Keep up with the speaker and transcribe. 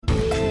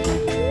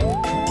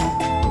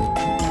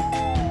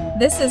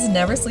This is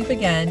Never Sleep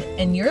Again,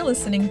 and you're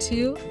listening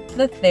to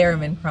The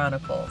Theremin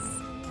Chronicles,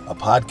 a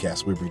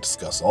podcast where we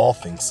discuss all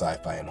things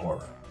sci-fi and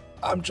horror.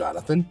 I'm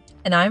Jonathan.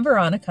 And I'm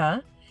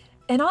Veronica.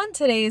 And on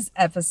today's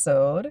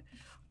episode,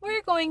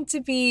 we're going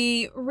to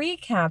be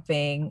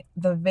recapping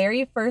the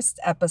very first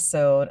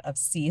episode of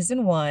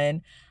season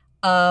 1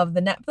 of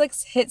the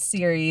Netflix hit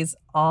series,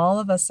 All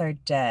of Us Are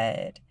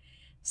Dead.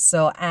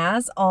 So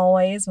as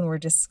always, when we're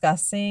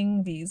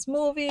discussing these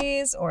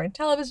movies or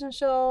television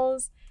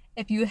shows,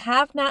 if you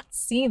have not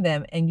seen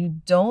them and you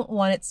don't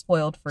want it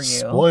spoiled for you,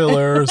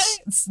 spoilers,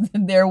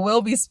 there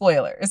will be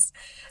spoilers.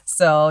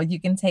 So you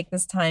can take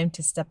this time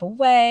to step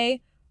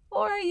away,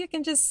 or you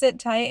can just sit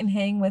tight and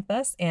hang with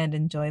us and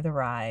enjoy the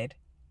ride.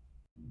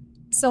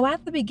 So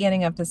at the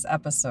beginning of this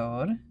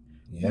episode,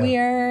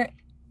 we're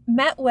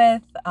met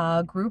with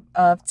a group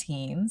of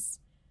teens,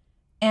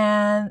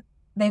 and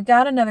they've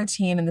got another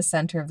teen in the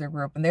center of their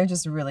group, and they're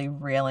just really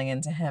railing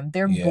into him.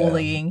 They're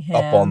bullying him.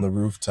 Up on the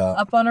rooftop.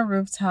 Up on a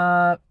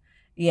rooftop.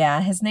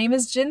 Yeah, his name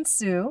is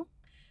Jin-Soo,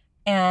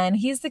 and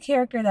he's the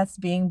character that's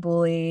being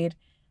bullied,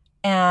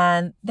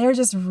 and they're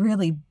just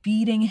really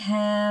beating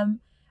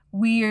him.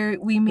 We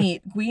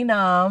meet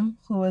Guinam,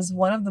 who is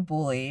one of the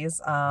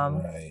bullies.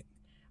 Right.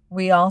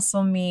 We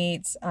also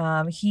meet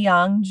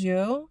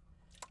Hyang-ju,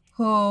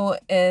 who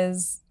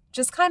is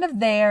just kind of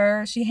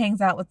there. She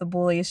hangs out with the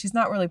bullies. She's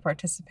not really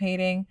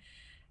participating,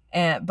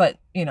 but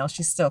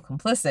she's still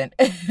complicit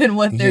in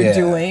what they're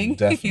doing.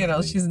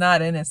 Definitely. She's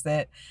not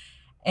innocent.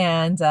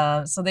 And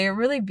so they're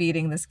really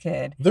beating this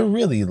kid. They're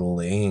really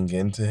laying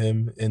into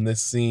him in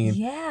this scene.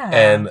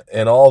 Yeah.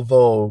 And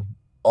although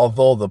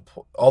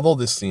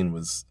this scene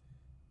was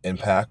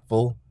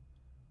impactful,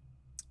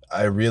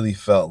 I really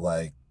felt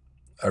like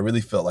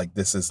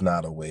this is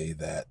not a way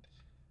that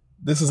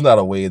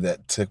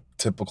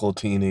typical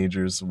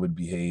teenagers would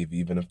behave,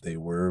 even if they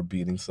were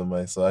beating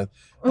somebody. So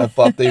I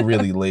thought they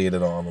really laid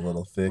it on a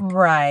little thick.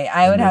 Right.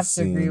 I would have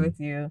to agree with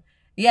you.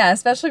 Yeah,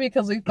 especially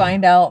because we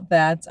find out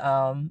that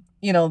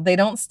they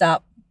don't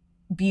stop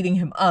beating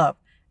him up,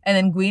 and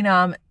then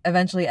Guinam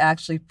eventually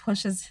actually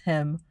pushes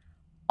him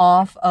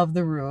off of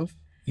the roof.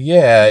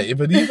 Yeah,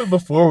 but even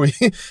before we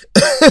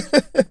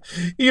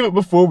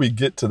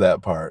get to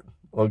that part,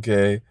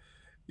 okay,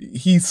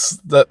 he's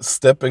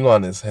stepping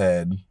on his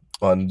head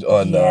on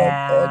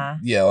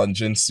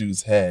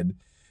Jin-Soo's head,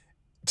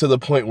 to the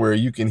point where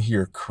you can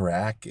hear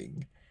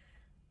cracking.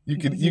 You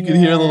can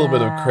hear a little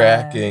bit of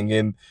cracking,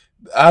 and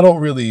I don't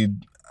really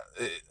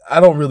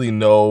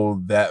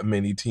know that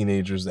many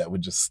teenagers that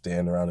would just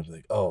stand around and be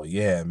like, "Oh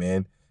yeah,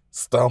 man,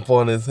 stomp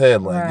on his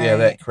head," like, right. Yeah,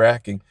 that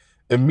cracking.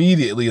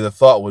 Immediately the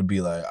thought would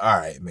be like, all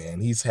right, man,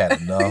 he's had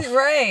enough.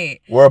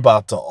 Right. We're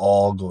about to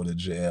all go to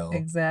jail.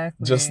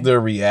 Exactly. Just their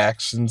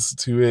reactions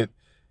to it,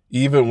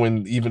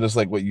 even just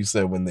like what you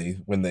said, when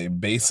they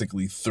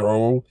basically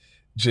throw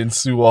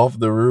Jin-Soo off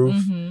the roof,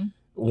 mm-hmm.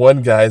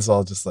 One guy's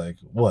all just like,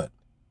 "What?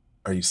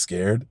 Are you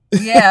scared?"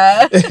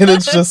 Yeah. And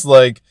it's just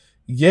like,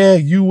 yeah,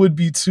 you would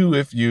be too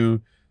if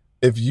you,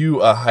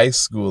 a high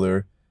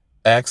schooler,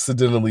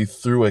 accidentally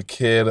threw a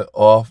kid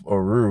off a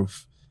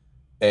roof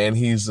and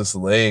he's just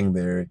laying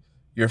there.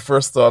 Your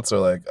first thoughts are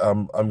like,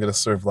 I'm gonna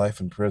serve life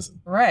in prison.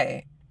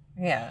 Right.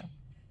 Yeah.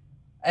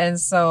 And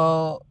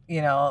so,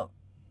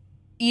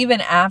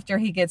 even after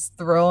he gets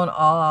thrown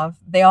off,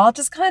 they all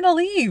just kind of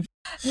leave.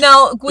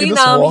 Now,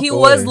 Guinam, he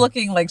was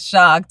looking like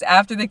shocked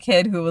after the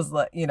kid who was,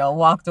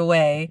 walked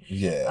away.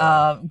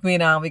 Yeah.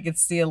 Guinam, we could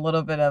see a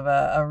little bit of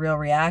a real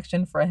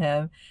reaction from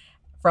him,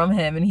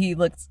 and he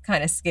looked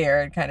kind of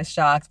scared, kind of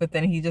shocked. But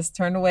then he just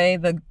turned away.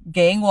 The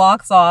gang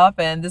walks off,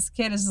 and this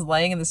kid is just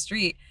laying in the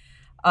street.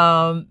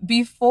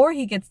 Before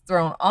he gets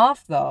thrown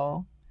off,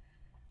 though,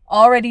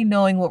 already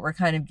knowing what we're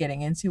kind of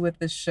getting into with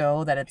this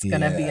show, that it's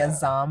going to be a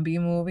zombie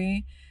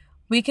movie,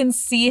 we can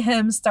see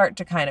him start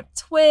to kind of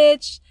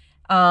twitch.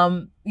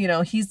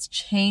 He's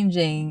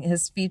changing.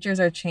 His features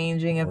are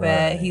changing a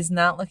bit. He's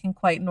not looking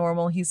quite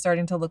normal. He's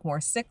starting to look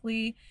more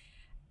sickly.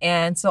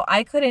 And so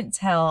I couldn't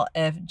tell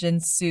if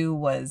Jin-Soo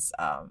was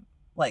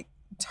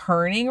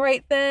turning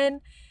right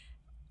then,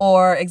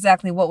 or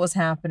exactly what was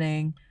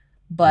happening.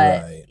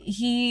 But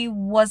he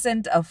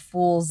wasn't a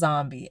full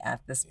zombie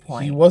at this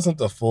point. He wasn't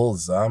a full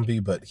zombie,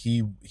 but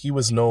he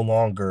was no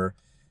longer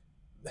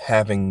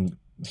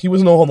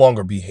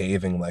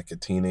behaving like a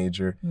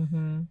teenager.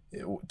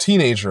 Mm-hmm.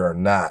 Teenager or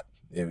not,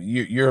 if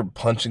you're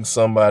punching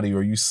somebody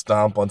or you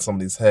stomp on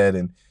somebody's head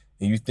and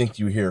you think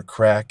you hear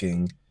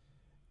cracking,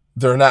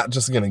 they're not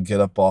just going to get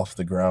up off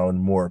the ground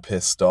more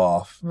pissed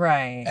off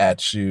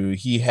at you.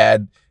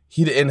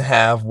 He didn't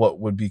have what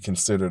would be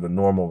considered a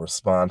normal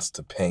response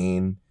to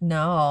pain.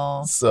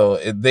 No. So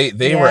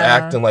they were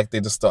acting like they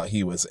just thought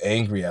he was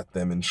angry at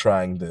them and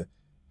trying to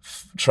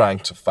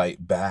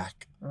fight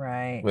back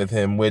with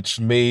him, which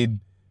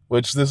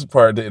this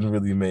part didn't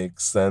really make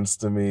sense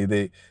to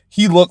me.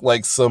 He looked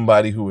like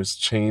somebody who was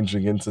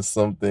changing into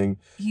something.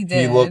 He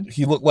did.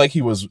 He looked like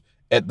he was,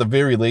 at the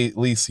very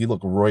least, he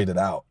looked roided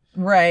out.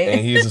 Right.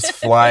 And he's just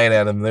flying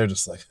at him. They're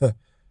just like,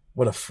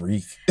 what a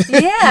freak.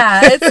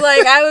 Yeah, it's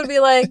like I would be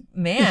like,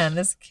 man,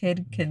 this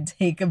kid can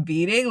take a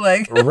beating.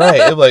 Like,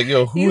 right. Like,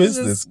 yo, who he's is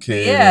just, this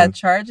kid? yeah, And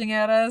charging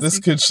at us. this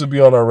kid should be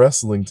on our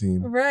wrestling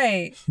team.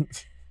 Right.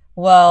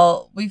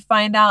 Well, we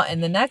find out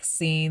in the next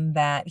scene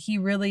that he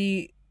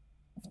really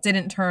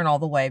didn't turn all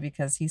the way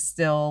because he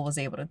still was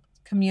able to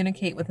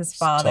communicate with his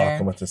father.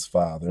 Talking with his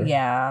father.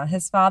 Yeah,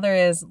 his father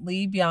is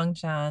Lee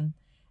Byung-chan,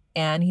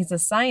 and he's a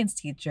science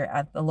teacher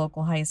at the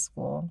local high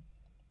school.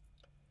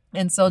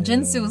 And so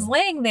Jinsu is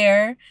laying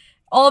there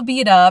all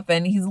beat up,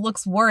 and he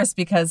looks worse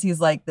because he's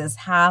like this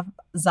half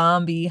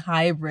zombie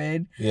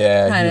hybrid.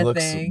 Yeah, he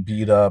looks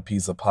beat up.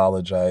 He's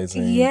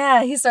apologizing.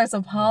 Yeah, he starts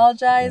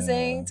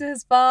apologizing to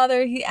his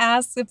father. He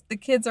asks if the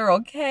kids are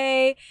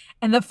okay,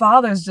 and the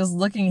father's just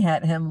looking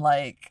at him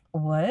like,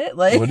 "What?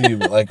 Like, what do you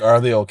like? Are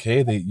they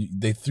okay?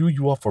 They threw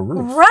you off a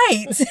roof,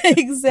 right?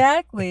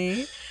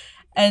 Exactly."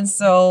 And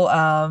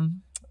so,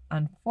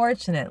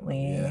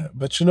 unfortunately, yeah.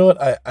 But you know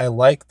what? I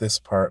like this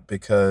part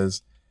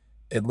because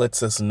it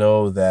lets us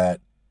know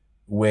that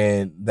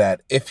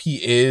if he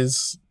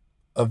is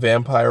a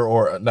vampire,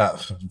 or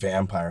not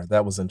vampire,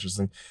 that was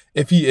interesting.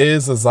 If he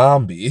is a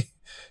zombie,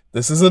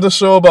 this isn't a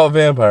show about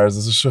vampires,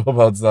 it's a show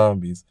about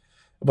zombies.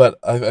 But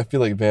I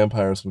feel like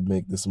vampires would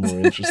make this more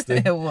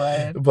interesting. It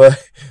would.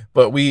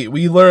 But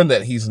we learn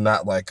that he's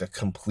not like a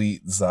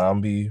complete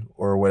zombie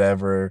or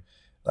whatever.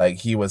 Like,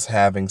 he was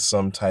having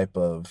some type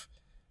of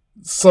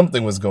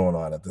something was going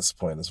on at this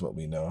point, is what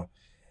we know.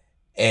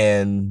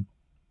 And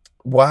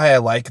why I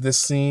like this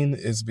scene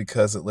is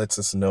because it lets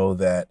us know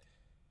that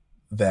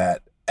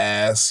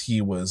as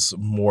he was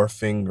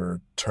morphing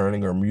or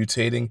turning or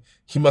mutating,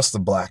 he must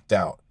have blacked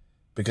out,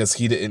 because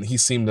he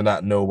seemed to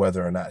not know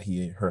whether or not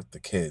he hurt the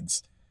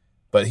kids.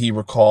 But he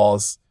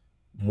recalls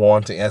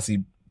wanting, as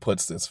he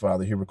puts this,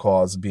 father, he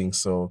recalls being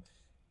so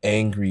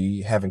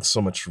angry, having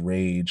so much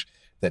rage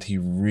that he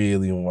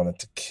really wanted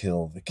to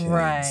kill the kids.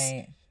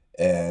 Right.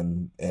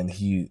 And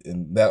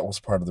that was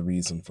part of the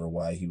reason for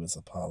why he was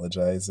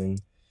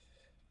apologizing.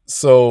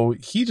 So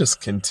he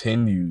just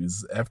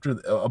continues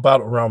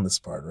about around this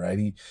part,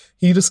 right?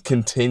 He just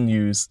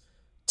continues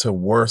to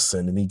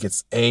worsen, and he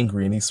gets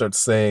angry, and he starts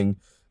saying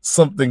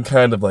something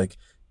kind of like,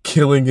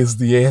 killing is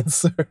the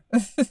answer.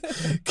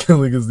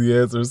 Killing is the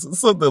answer.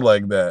 Something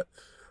like that.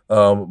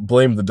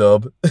 Blame the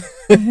dub.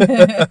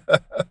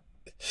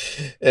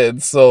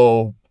 And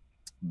so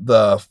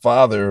the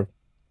father,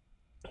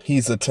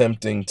 he's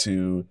attempting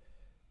to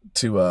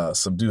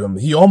subdue him.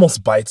 He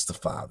almost bites the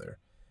father.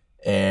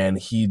 And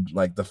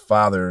the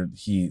father,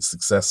 he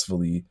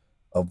successfully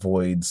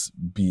avoids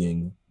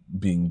being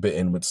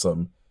bitten with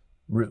some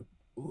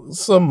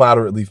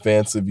moderately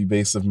fancy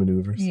evasive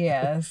maneuvers.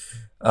 Yes.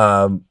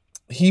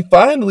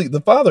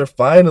 The father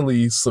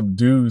finally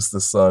subdues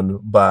the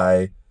son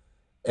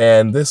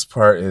and this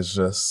part is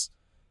just,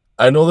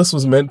 I know this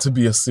was meant to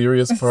be a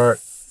serious part,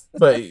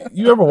 but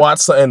you ever watch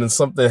something and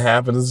something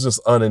happens, it's just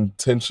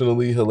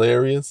unintentionally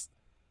hilarious?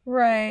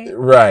 Right.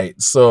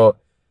 Right. So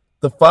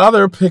the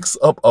father picks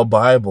up a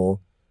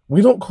Bible.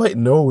 We don't quite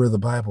know where the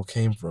Bible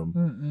came from.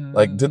 Mm-mm.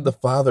 Like, did the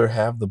father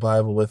have the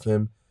Bible with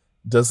him?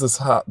 Does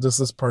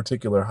this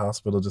particular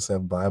hospital just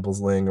have Bibles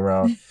laying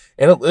around?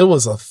 And it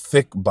was a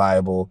thick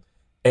Bible,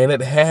 and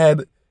it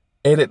had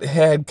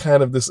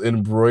kind of this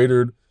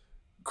embroidered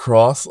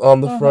cross on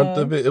the front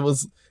of it.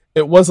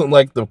 It wasn't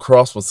like the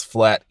cross was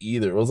flat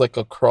either. It was like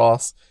a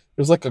cross.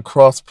 It was like a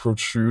cross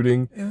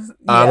protruding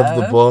out of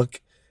the book.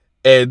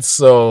 And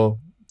so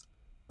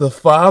the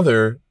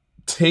father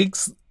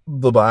takes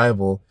the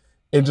Bible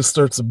and just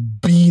starts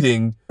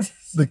beating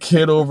the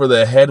kid over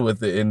the head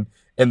with it,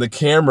 and the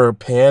camera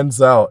pans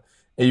out,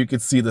 and you can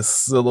see the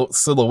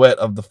silhouette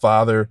of the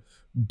father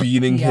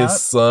beating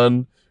his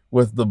son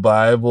with the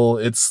Bible.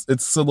 It's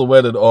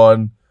silhouetted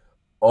on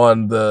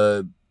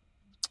the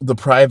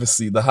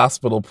privacy, the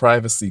hospital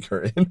privacy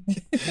curtain.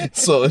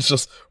 So it's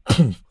just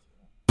boom,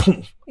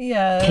 boom,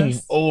 boom,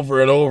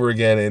 over and over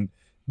again. And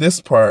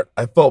this part,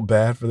 I felt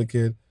bad for the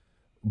kid,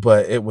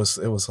 but it was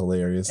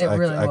hilarious. I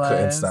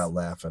couldn't stop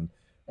laughing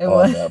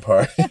on that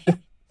part.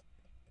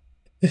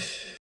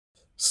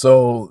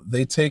 So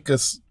they take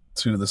us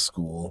to the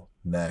school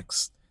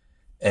next,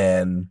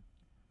 and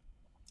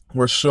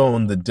we're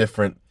shown the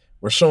different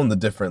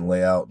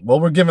layout. Well,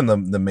 we're given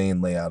the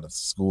main layout of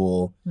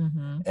school,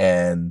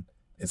 and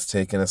it's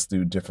taking us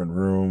through different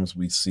rooms.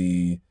 We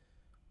see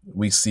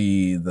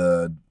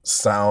the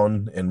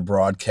sound and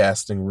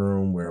broadcasting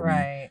room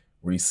where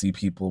we see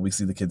people. We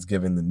see the kids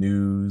giving the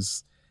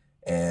news,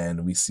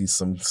 and we see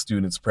some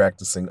students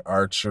practicing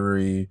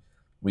archery.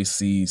 We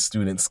see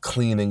students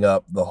cleaning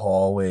up the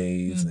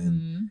hallways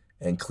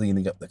and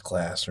cleaning up the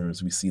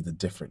classrooms. We see the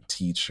different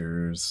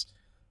teachers.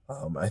 They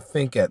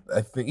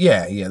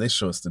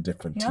show us the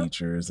different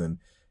teachers,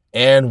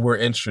 and we're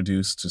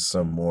introduced to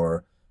some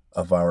more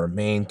of our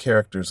main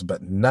characters,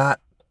 but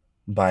not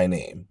by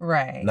name.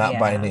 Right. Not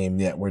by name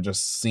yet. We're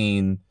just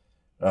seeing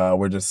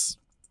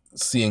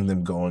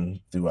them going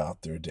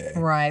throughout their day.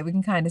 Right. We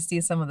can kind of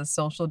see some of the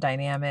social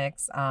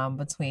dynamics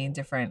between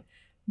different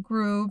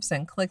groups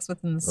and cliques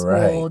within the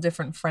school,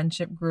 different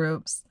friendship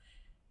groups.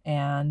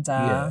 And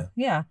Yeah.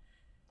 yeah.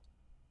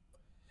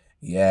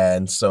 Yeah,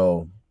 and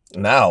so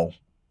now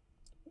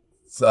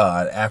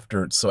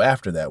after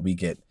that we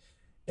get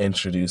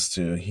introduced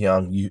to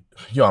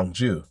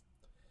Hyungju,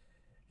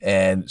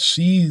 and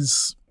she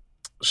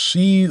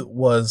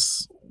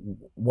was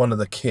one of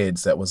the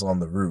kids that was on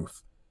the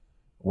roof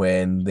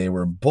when they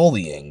were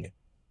bullying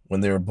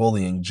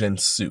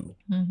Jinsu.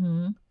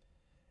 Mm-hmm.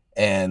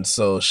 And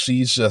so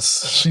she's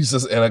just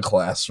in a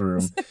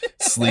classroom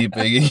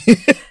sleeping.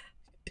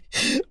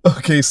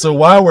 Okay, so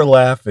why we're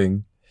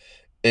laughing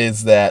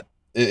is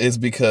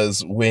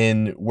because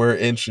when we're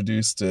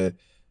introduced to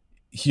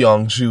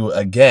Hyungju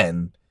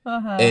again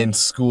in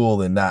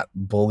school and not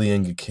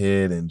bullying a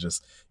kid, and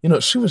just,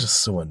 she was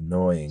just so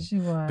annoying. She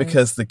was.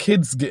 Because the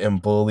kid's getting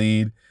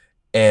bullied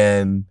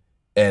and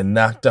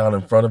knocked down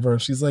in front of her,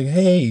 and she's like,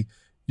 "Hey,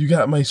 you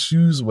got my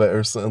shoes wet,"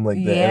 or something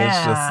like that. And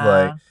it's just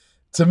like,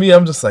 to me,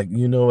 I'm just like,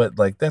 you know what,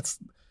 like that's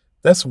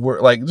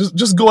like,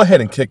 just go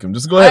ahead and kick him.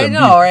 Just go ahead and beat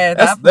him. Right, at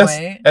that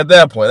point. At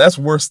that point, that's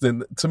worse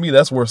than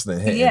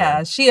hitting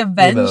him. She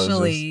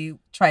eventually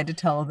tried to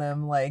tell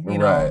them, like,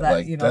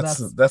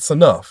 that's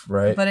enough,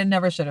 right? But it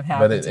never should have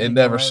happened. But it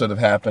never should have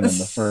happened in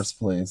the first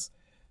place.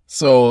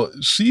 So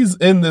she's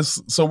in this.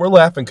 So we're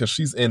laughing because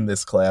she's in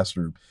this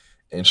classroom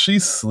and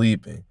she's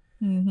sleeping.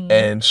 Mm-hmm.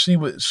 And she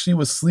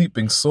was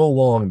sleeping so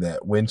long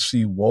that when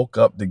she woke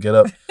up to get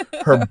up,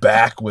 her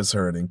back was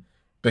hurting.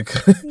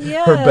 Because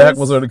her back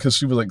was hurting because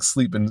she was like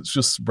sleeping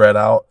just spread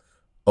out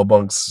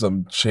amongst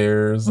some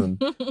chairs and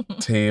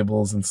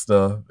tables and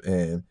stuff.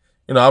 And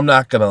I'm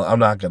not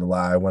gonna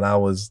lie, when I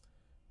was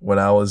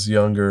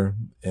younger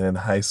and in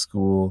high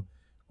school,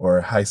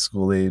 or high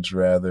school age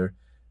rather,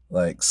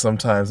 like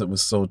sometimes it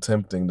was so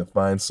tempting to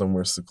find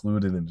somewhere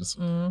secluded and just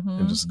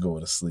go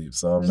to sleep.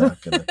 So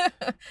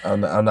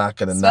I'm not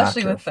gonna knock her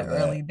especially with for the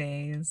that. early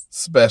days.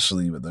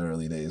 Especially with the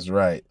early days,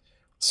 right?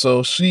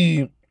 So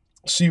she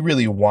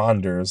really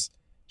wanders.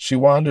 She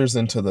wanders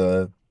into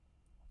the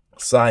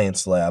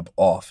science lab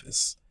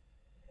office,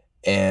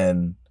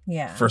 and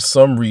for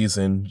some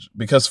reason,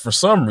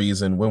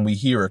 when we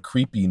hear a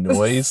creepy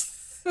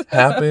noise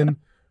happen,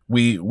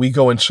 we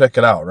go and check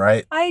it out,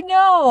 right? I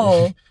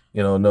know.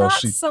 Not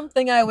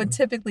something I would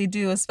typically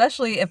do,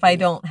 especially if I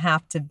don't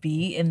have to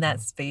be in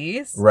that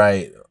space.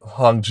 Right.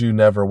 Hongju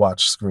never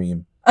watched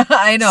Scream.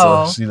 I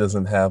know. So she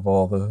doesn't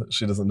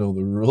know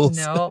the rules.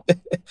 No.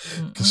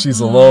 Because she's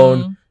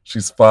alone.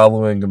 She's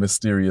following a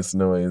mysterious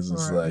noise.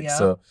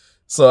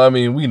 So I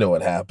mean, we know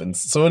what happens.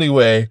 So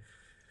anyway,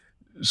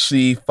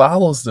 she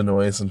follows the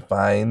noise and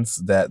finds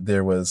that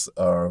there was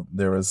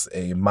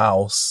a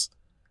mouse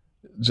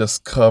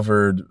just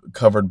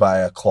covered by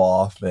a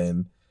cloth,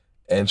 and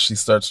she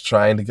starts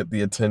trying to get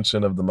the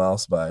attention of the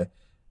mouse by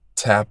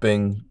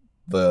tapping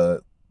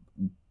the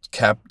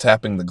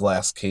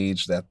glass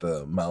cage that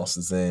the mouse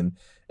is in.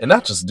 And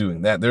not just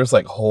doing that, there's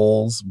like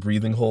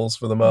breathing holes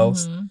for the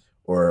mouse,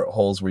 or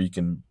holes where you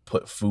can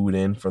put food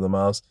in for the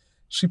mouse.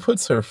 She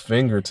puts her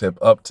fingertip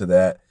up to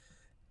that,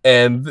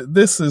 and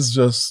this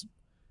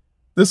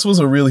was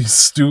a really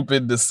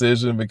stupid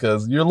decision,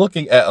 because you're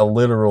looking at a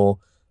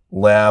literal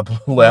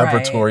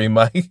laboratory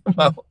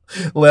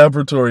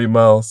laboratory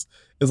mouse.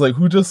 It's like,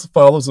 who just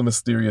follows a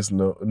mysterious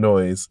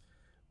noise,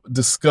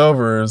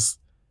 discovers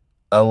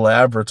a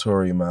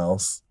laboratory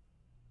mouse,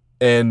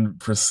 and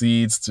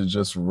proceeds to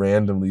just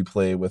randomly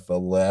play with a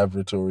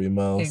laboratory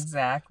mouse.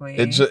 Exactly.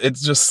 It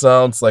just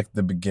sounds like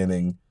the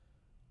beginning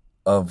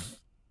of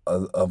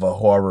a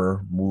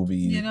horror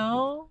movie.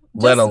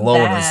 Let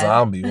alone a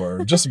zombie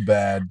horror. Just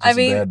bad.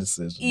 Bad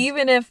decisions.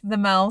 Even if the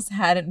mouse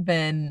hadn't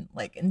been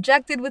like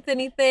injected with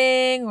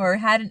anything or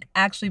hadn't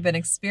actually been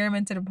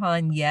experimented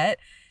upon yet,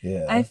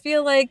 I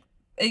feel like,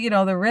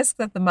 the risk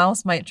that the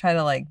mouse might try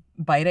to like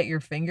bite at your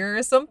finger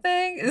or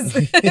something is,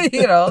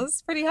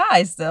 it's pretty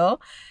high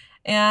still.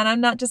 And I'm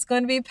not just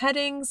going to be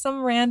petting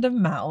some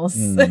random mouse.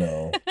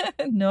 No.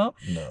 No.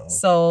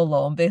 So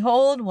lo and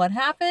behold, what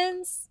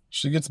happens?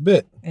 She gets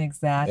bit.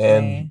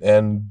 Exactly.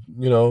 And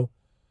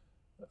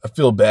I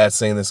feel bad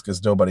saying this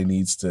because nobody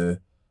needs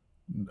to.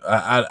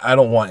 I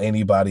don't want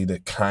anybody to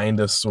kind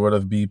of sort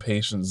of be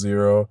patient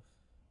zero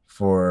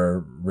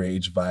for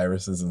rage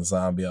viruses and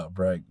zombie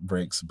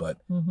outbreaks, but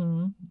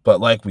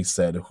like we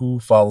said, who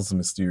follows the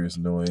mysterious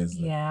noise?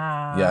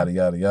 Yada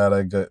yada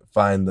yada. Go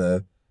find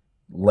the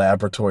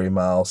laboratory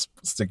mouse,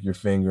 stick your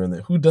finger in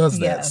there. Who does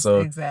that? Yes, so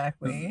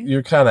exactly.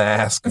 You're kind of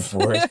asking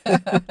for it.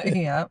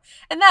 Yeah.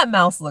 And that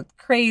mouse looked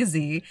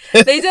crazy.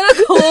 They did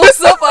a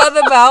close-up on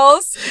the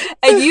mouse,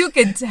 and you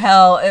could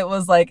tell it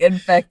was like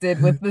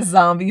infected with the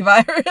zombie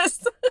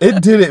virus.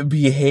 It didn't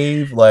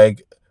behave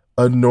like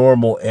a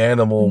normal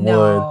animal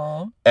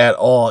would at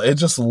all. It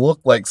just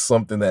looked like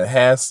something that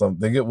has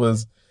something. It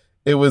was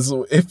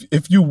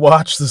if you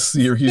watch the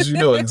series, you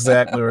know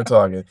exactly what we're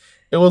talking.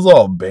 It was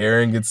all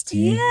baring its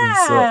teeth.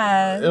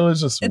 Yeah. And so it was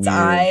just its weird.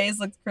 Eyes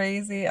looked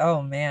crazy.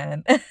 Oh,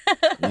 man.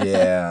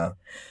 Yeah.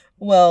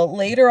 Well,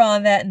 later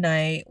on that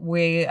night,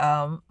 we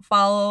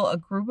follow a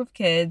group of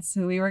kids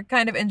who we were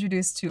kind of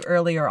introduced to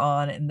earlier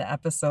on in the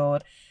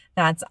episode.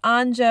 That's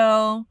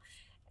Anjo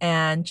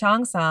and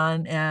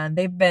Changsan, and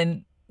they've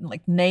been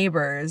like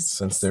neighbors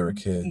since they were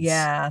kids.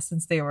 Yeah,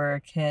 since they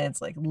were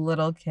kids, like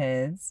little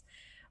kids.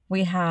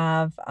 We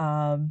have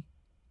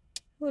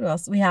who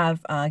else? We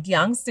have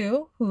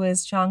Gyangsu, who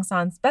is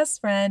Changsan's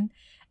best friend,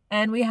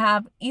 and we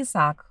have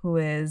Isak, who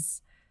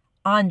is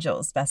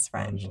Anjo's best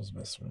friend. Anjo's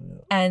best friend,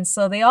 yeah. And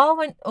so they all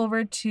went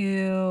over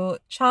to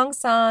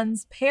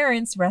Changsan's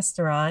parents'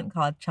 restaurant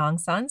called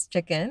Changsan's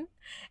Chicken.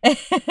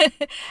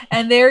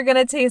 And they were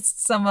gonna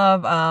taste some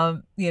of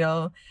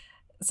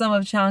some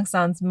of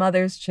Changsan's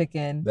mother's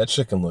chicken. That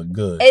chicken looked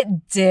good.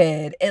 It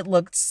did. It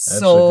looked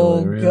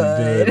so really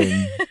good.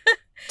 And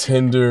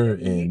tender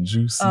and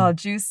juicy. Oh,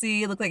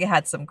 juicy. It looked like it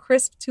had some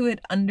crisp to it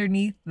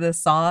underneath the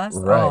sauce.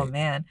 Right. Oh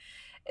man.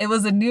 It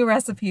was a new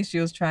recipe she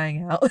was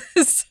trying out.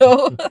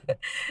 So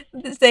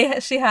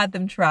she had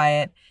them try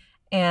it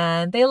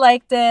and they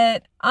liked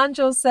it.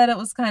 Anjo said it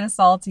was kind of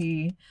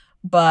salty,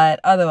 but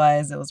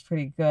otherwise it was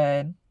pretty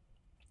good.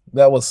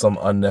 That was some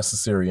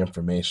unnecessary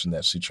information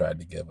that she tried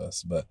to give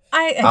us, but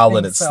I'll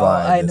let it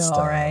slide this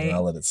time. Right?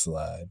 I'll let it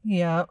slide.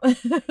 Yeah.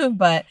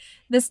 But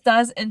this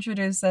does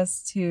introduce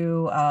us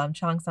to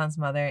Changsan's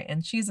mother,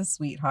 and she's a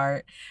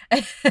sweetheart.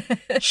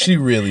 She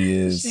really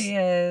is. She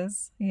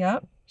is.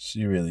 Yep.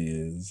 She really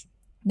is.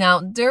 Now,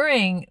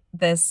 during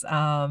this,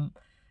 kind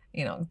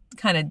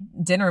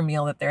of dinner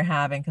meal that they're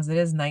having, because it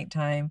is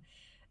nighttime,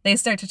 they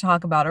start to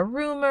talk about a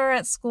rumor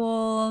at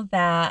school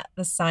that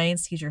the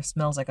science teacher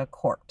smells like a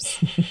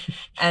corpse.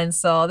 And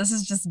so this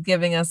is just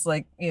giving us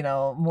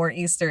more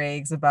Easter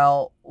eggs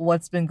about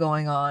what's been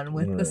going on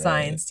with the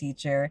science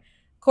teacher.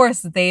 Of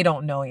course, they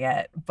don't know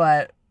yet,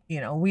 but,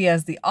 we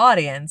as the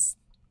audience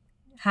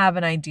have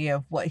an idea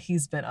of what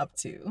he's been up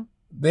to.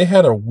 They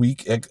had a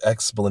weak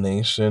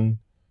explanation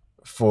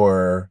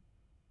for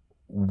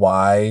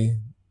why.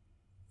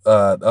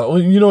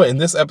 In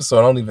this episode,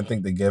 I don't even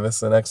think they give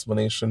us an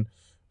explanation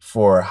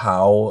for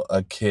how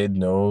a kid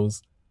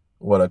knows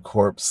what a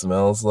corpse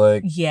smells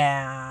like.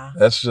 Yeah.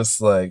 That's just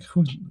like,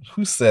 who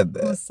said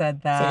that? Who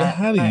said that? Like,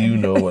 how do you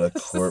know what a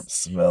corpse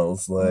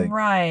smells like?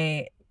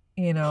 Right.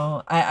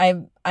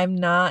 I'm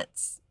not,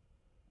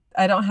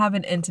 I don't have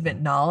an intimate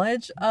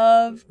knowledge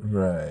of,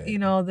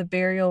 the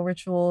burial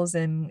rituals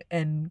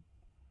in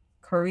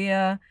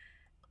Korea,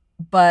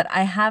 but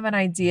I have an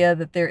idea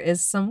that there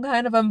is some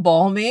kind of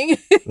embalming,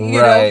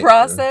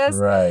 process.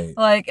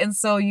 Right. And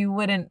so you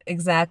wouldn't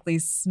exactly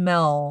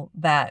smell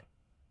that,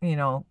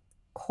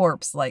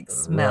 corpse-like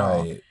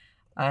smell.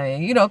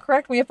 Right.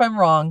 Correct me if I'm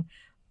wrong,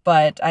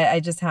 but I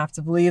just have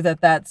to believe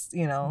that that's,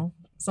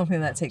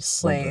 something that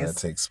takes place.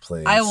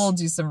 I will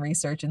do some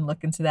research and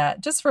look into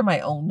that just for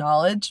my own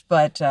knowledge.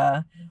 But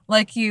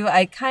like you,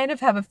 I kind of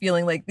have a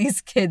feeling like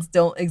these kids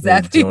don't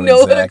exactly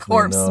know what a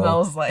corpse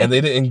smells like. And they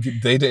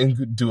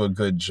didn't do a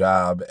good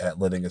job at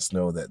letting us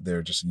know that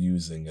they're just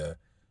using a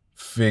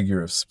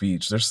figure of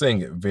speech. They're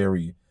saying it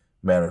very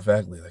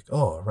matter-of-factly, like,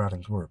 oh, a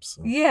rotting corpse.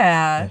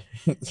 Yeah.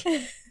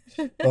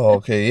 Oh,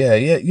 okay.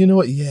 Yeah. You know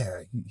what? Yeah,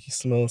 he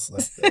smells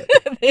like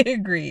that. They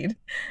agreed.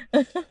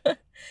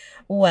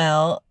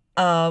 Well,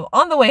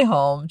 on the way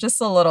home,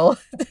 just a little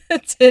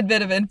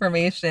tidbit of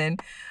information.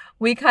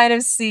 We kind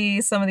of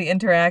see some of the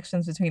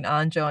interactions between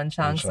Anjo and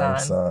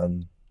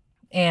Changsan.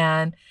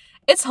 And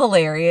it's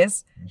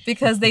hilarious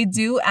because they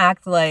do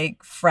act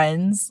like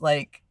friends,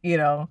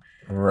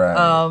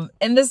 Right.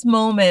 In this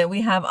moment,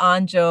 we have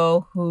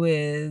Anjo who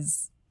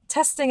is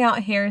testing out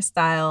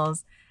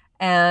hairstyles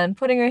and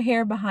putting her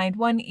hair behind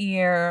one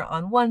ear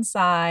on one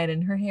side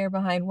and her hair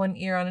behind one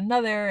ear on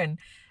another. And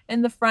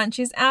in the front,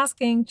 she's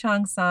asking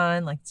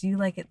Changsan, do you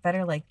like it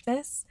better like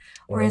this?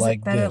 Or is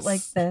it better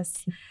like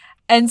this?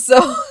 And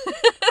so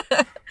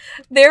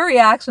their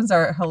reactions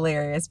are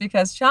hilarious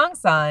because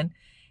Changsan,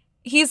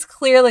 he's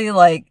clearly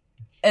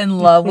in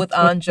love with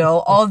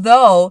Anjo,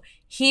 although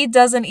he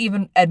doesn't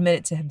even admit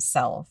it to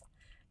himself.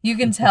 You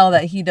can tell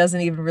that he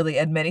doesn't even really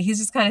admit it. He's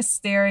just kind of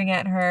staring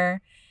at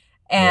her.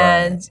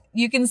 And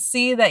you can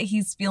see that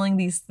he's feeling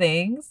these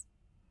things.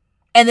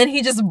 And then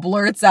he just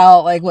blurts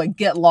out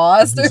get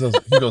lost. He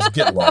goes,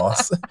 get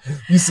lost.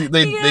 You see,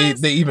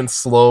 they even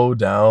slow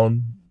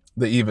down.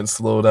 They even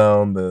slow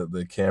down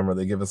the camera.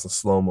 They give us a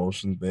slow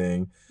motion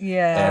thing.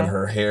 Yeah. And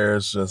her hair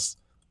is just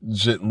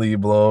gently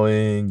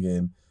blowing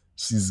and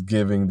she's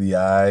giving the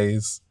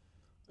eyes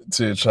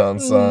to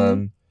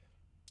Changsan.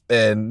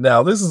 And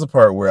now this is a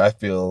part where I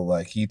feel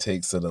like he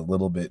takes it a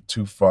little bit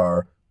too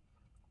far.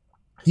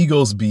 He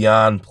goes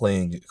beyond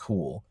playing it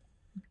cool.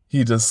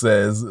 He just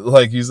says,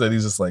 like you said,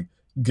 he's just like,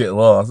 get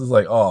lost. It's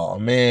like, oh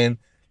man,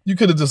 you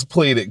could have just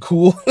played it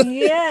cool.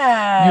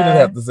 Yeah. You didn't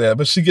have to say that.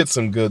 But she gets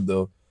him good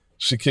though.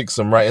 She kicks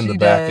him right in the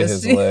back of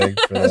his leg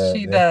for that.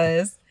 She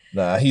does.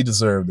 Nah, he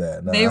deserved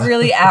that. Nah. They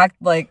really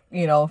act like,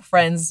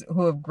 friends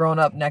who have grown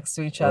up next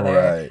to each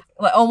other.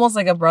 Right. Almost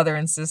like a brother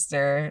and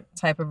sister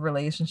type of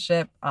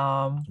relationship.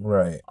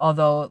 Right.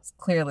 Although it's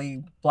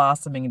clearly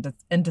blossoming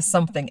into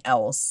something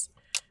else.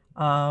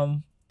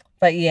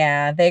 But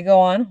yeah, they go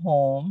on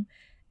home.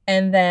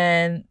 And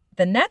then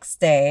the next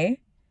day,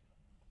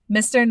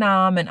 Mr.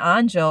 Nam and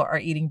Anjo are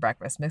eating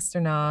breakfast. Mr.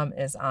 Nam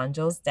is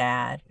Anjo's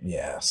dad.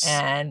 Yes.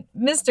 And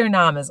Mr.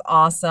 Nam is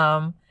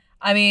awesome.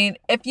 I mean,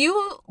 if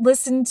you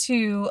listen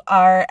to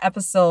our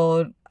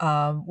episode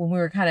when we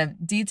were kind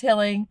of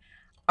detailing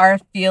our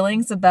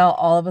feelings about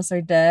All of Us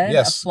Are Dead,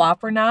 Yes.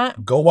 Flop or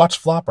Not. Go watch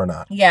Flop or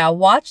Not. Yeah,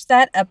 watch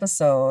that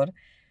episode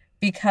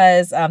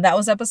because that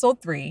was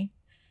episode 3.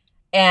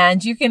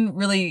 And you can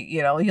really,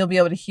 you'll be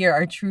able to hear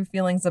our true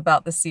feelings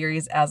about the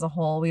series as a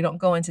whole. We don't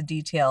go into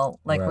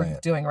detail like we're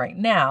doing right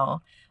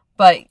now,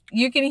 but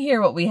you can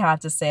hear what we have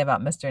to say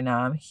about Mr.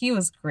 Nam. He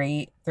was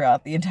great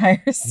throughout the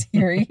entire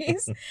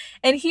series.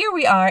 And here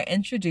we are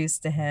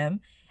introduced to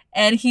him.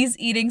 And he's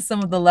eating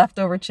some of the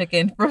leftover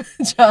chicken from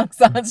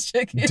Changsan's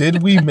chicken.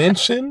 Did we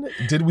mention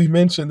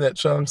that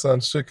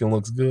Changsan's chicken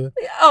looks good?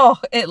 Oh,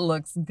 it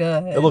looks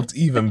good. It looked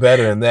even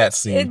better in that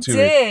scene too.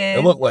 Did.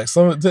 It looked like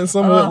some of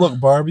it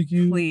look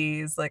barbecue.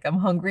 Please, like I'm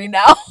hungry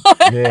now.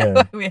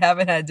 Yeah. We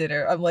haven't had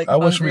dinner. I'm like, I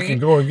wish we can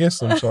go and get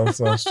some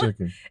Changsan's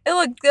chicken. It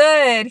looked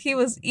good. He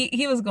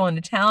was going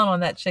to town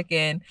on that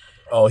chicken.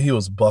 Oh, he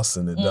was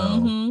busting it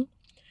down. Mm-hmm.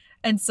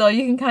 And so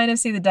you can kind of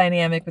see the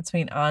dynamic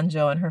between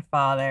Anjo and her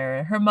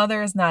father. Her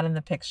mother is not in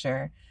the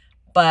picture,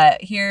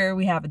 but here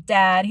we have a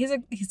dad. He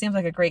seems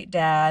like a great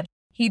dad.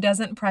 He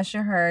doesn't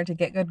pressure her to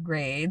get good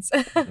grades.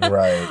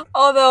 Right.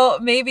 Although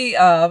maybe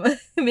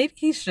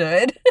he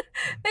should.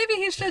 Maybe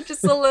he should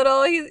just a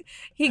little.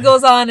 He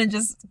goes on and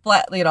just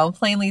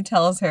plainly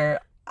tells her,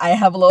 I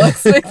have low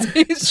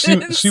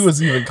expectations. She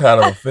was even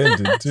kind of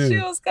offended too. She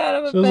was kind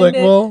of offended. She was like,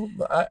 well,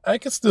 I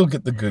could still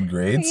get the good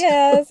grades.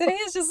 Yes, and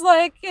he's just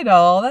like,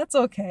 that's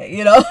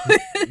okay,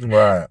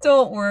 Right.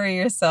 Don't worry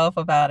yourself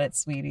about it,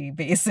 sweetie,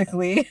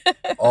 basically.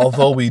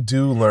 Although we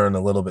do learn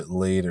a little bit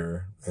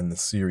later in the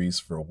series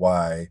for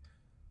why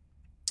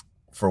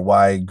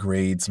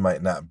grades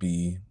might not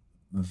be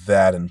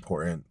that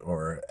important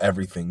or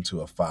everything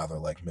to a father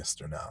like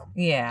Mr. Nam.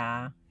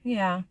 Yeah.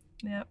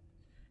 Yep.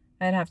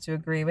 I'd have to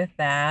agree with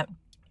that.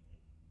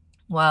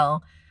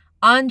 Well,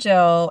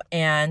 Anjo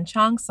and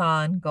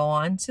Changsan go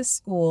on to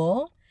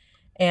school,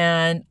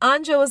 and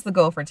Anjo is the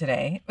gopher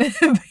today.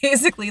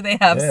 Basically, they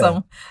have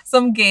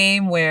some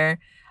game where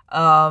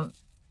one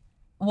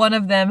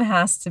of them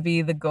has to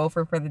be the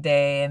gopher for the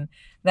day, and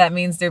that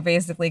means they're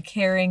basically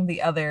carrying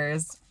the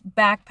other's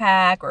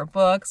backpack or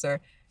books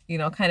or,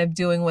 kind of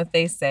doing what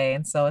they say.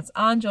 And so it's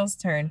Anjo's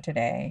turn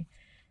today.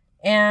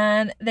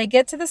 And they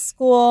get to the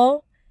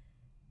school.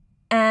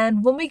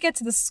 And when we get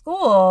to the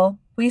school,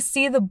 we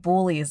see the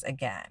bullies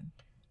again.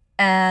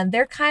 And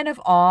they're kind of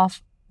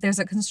off. There's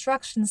a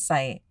construction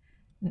site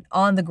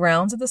on the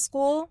grounds of the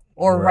school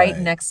or right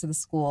next to the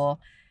school.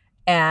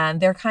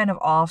 And they're kind of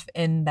off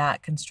in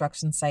that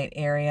construction site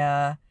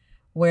area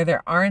where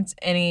there aren't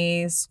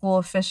any school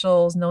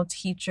officials, no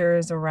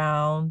teachers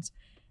around.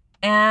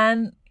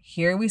 And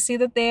here we see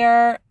that they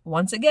are,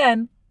 once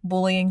again,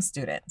 bullying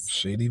students.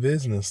 Shady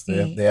business.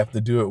 They have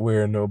to do it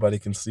where nobody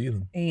can see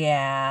them.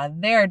 Yeah,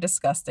 they're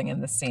disgusting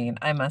in the scene,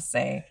 I must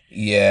say.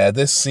 Yeah,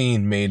 this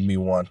scene made me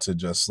want to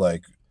just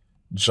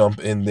jump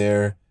in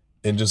there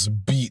and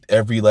just beat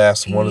every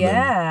last one of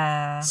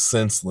them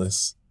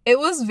senseless. It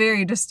was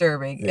very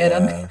disturbing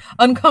and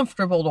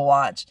uncomfortable to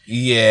watch.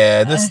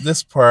 Yeah,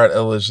 this part,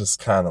 it was just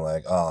kind of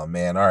like, oh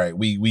man, all right,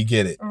 we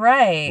get it.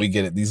 Right. We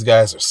get it. These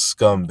guys are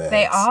scumbags.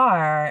 They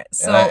are.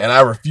 So and I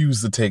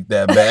refuse to take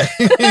that back.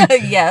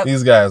 Yeah.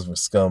 These guys were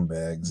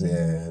scumbags.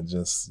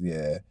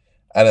 Yeah,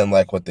 I didn't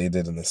like what they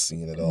did in this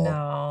scene at all.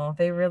 No,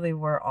 they really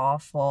were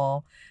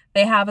awful.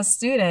 They have a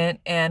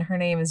student, and her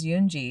name is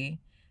Yoonji.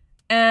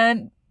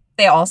 And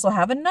they also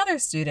have another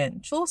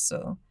student,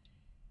 Chulsu.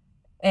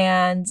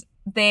 And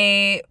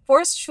they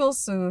forced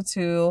Chulsu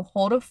to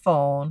hold a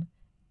phone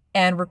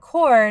and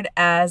record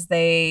as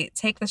they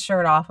take the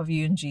shirt off of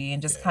Yoonji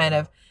and just kind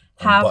of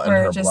have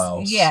her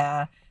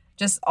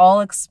just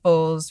all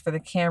exposed for the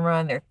camera.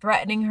 And they're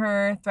threatening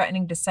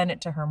to send it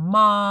to her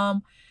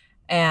mom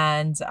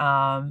and,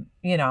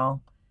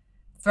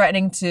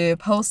 threatening to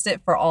post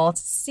it for all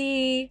to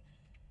see.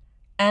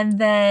 And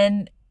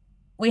then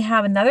we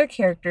have another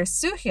character,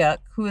 Soo-hyuk,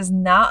 who is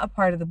not a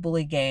part of the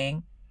bully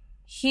gang.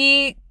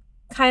 He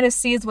kind of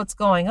sees what's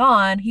going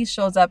on. He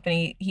shows up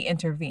and he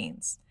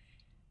intervenes.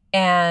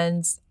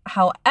 And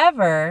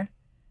however,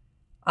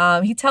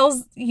 he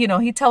tells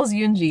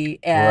Yoonji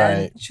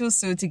and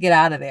Chulsu to get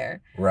out of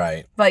there.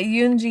 Right. But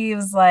Yoonji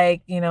was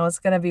like, it's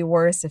going to be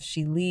worse if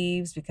she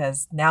leaves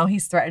because now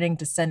he's threatening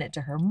to send it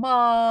to her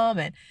mom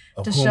and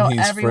to show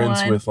everyone.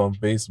 He's friends with on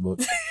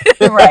Facebook.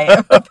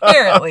 Right.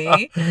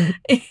 Apparently.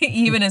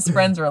 Even his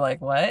friends were like,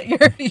 what?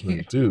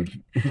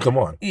 Dude, come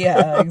on.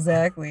 Yeah,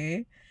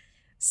 exactly.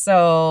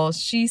 So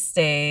she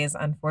stays,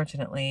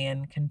 unfortunately,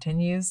 and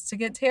continues to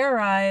get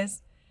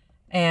terrorized.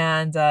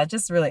 And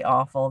just really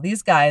awful.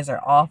 These guys are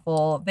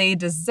awful. They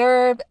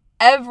deserve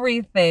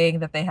everything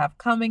that they have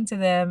coming to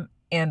them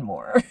and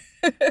more.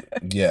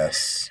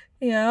 Yes.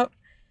 Yep.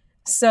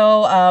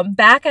 So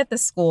back at the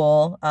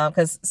school,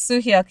 because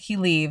Soo-hyuk, he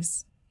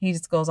leaves. He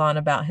just goes on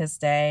about his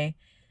day.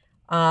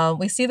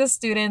 We see the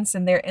students,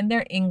 and they're in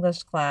their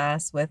English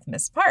class with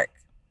Miss Park.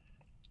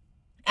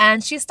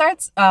 And she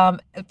starts,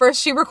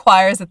 first she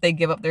requires that they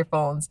give up their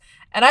phones.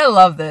 And I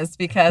love this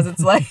because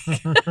it's like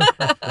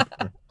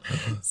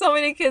so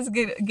many kids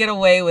get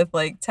away with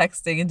like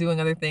texting and doing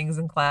other things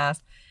in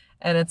class.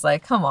 And it's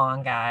like, come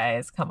on,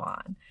 guys, come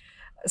on.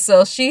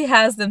 So she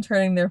has them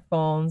turning their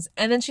phones,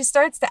 and then she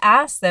starts to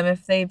ask them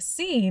if they've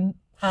seen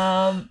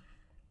the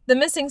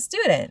missing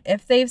student,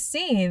 if they've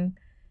seen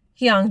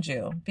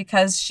Hyungju,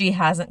 because she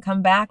hasn't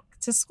come back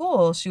to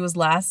school. She was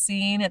last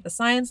seen at the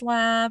science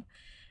lab,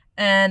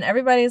 and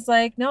everybody's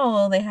like,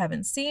 no, they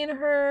haven't seen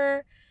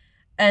her.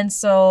 And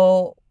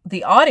so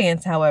the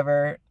audience,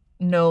 however,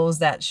 knows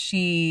that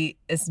she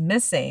is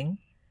missing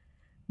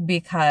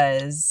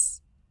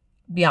because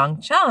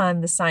Byung-chan,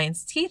 the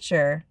science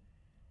teacher,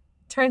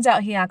 turns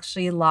out he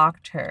actually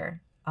locked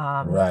her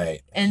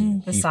right.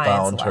 in the he science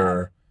found lab.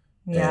 her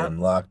Yep. and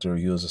locked her.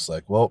 He was just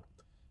like, well,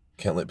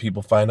 can't let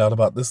people find out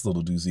about this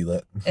little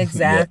doozy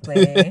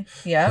Exactly.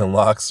 Yeah. And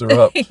locks her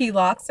up. He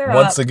locks her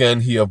Once up.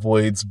 again, he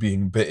avoids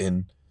being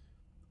bitten.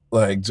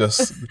 Like,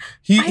 just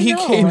he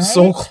know, came right?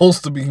 so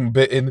close to being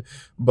bitten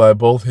by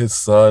both his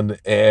son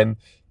and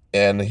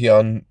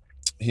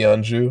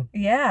Hyunju.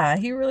 Yeah,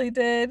 he really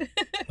did.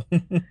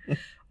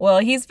 Well,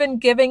 he's been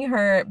giving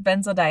her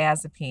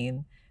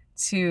benzodiazepine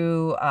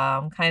to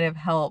kind of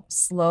help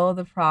slow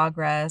the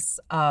progress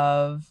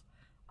of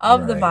the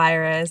Right.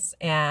 virus.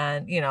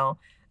 And,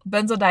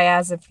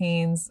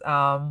 benzodiazepines,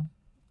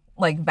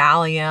 like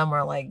Valium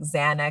or like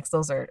Xanax,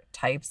 those are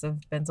types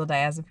of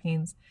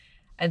benzodiazepines.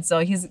 And so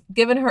he's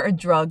given her a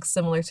drug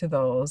similar to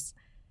those.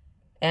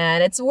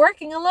 And it's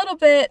working a little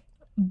bit,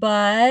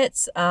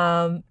 but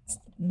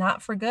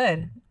not for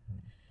good.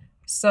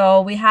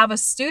 So we have a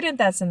student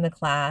that's in the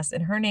class,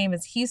 and her name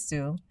is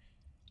Hisu.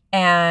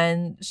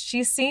 And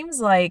she seems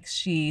like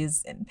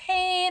she's in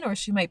pain or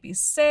she might be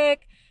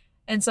sick.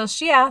 And so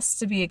she asks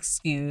to be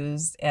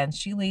excused, and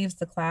she leaves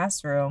the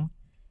classroom.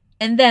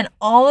 And then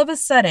all of a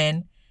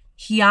sudden,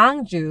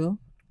 Hyangju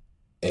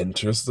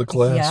enters the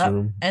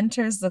classroom.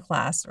 Enters the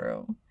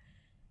classroom.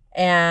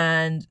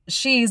 And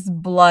she's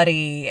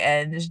bloody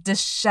and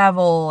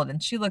disheveled,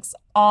 and she looks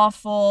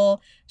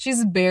awful.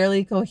 She's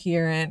barely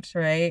coherent,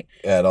 right?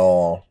 At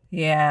all.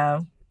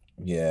 Yeah.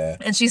 Yeah.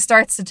 And she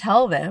starts to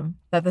tell them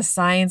that the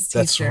science teacher...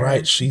 That's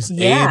right. She's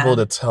able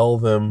to tell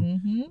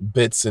them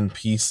bits and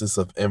pieces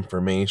of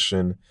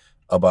information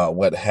about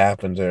what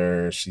happened to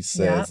her. She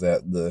says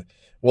that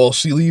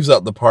she leaves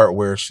out the part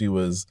where she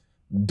was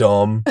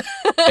dumb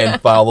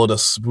and followed a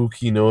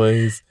spooky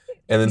noise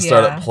and then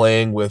started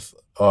playing with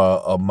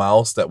a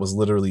mouse that was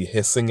literally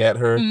hissing at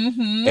her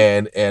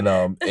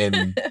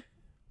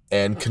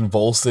and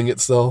convulsing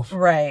itself.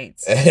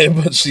 Right.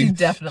 But she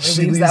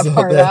definitely leaves that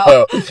part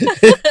out.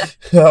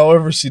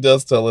 However, she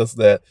does tell us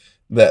that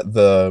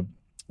the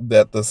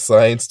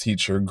science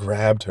teacher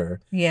grabbed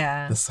her.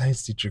 Yeah. The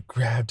science teacher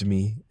grabbed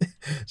me.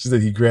 She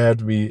said he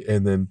grabbed me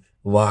and then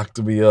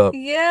locked me up.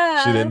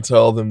 Yeah. She didn't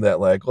tell them that,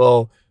 like,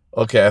 well,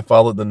 okay, I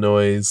followed the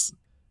noise.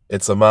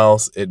 It's a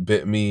mouse. It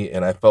bit me,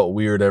 and I felt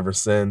weird ever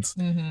since.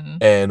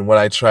 And when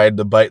I tried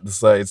to bite the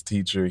science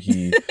teacher,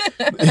 he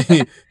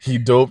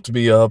doped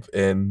me up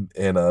and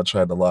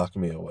tried to lock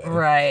me away.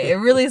 Right. It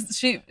really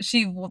she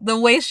the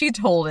way she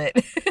told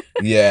it.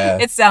 Yeah.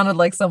 It sounded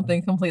like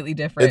something completely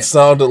different. It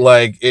sounded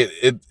like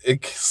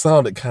it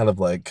sounded kind of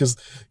like because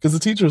the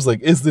teacher was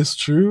like, "Is this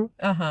true?"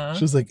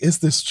 She was like, "Is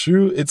this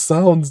true?" It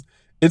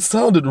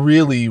sounded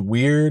really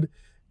weird.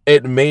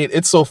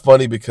 It's so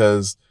funny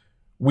because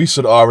we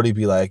should already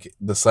be like,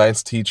 the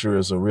science teacher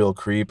is a real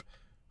creep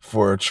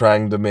for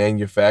trying to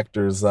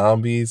manufacture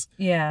zombies.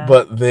 Yeah.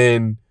 But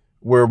then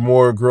we're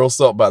more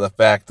grossed out by the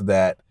fact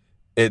that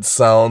it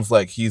sounds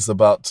like he's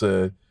about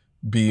to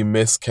be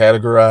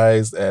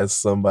miscategorized as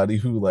somebody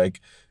who like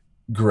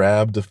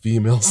grabbed a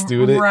female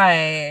student.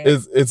 Right.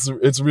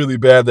 It's really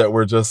bad that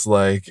we're just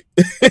like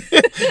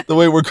the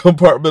way we're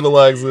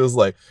compartmentalizing is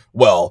like,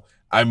 well,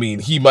 I mean,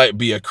 he might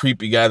be a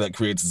creepy guy that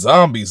creates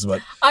zombies,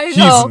 but he's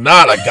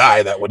not a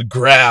guy that would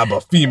grab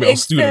a female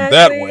student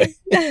that way.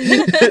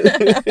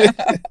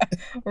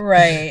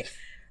 Right.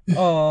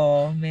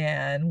 Oh,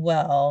 man.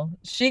 Well,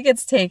 she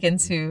gets taken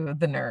to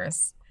the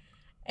nurse,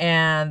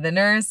 and the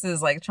nurse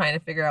is like trying to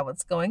figure out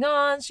what's going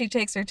on. She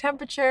takes her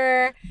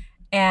temperature,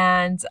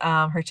 and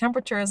her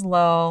temperature is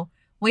low.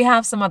 We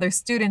have some other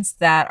students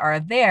that are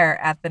there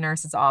at the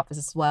nurse's office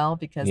as well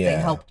because they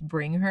helped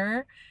bring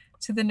her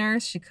to the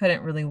nurse. She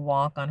couldn't really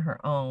walk on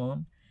her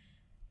own.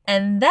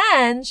 And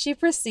then she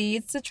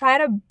proceeds to try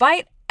to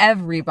bite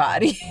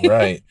everybody.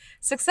 Right.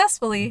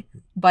 Successfully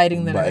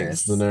biting the nurse.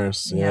 Bites the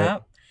nurse, yeah.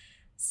 Yep.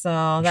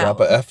 So drop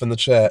a F in the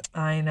chat.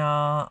 I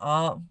know.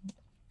 Oh,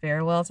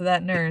 farewell to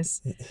that nurse.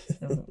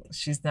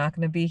 She's not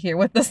going to be here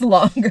with us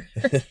longer.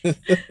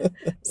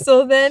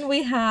 So then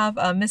we have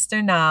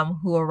Mr.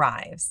 Nam, who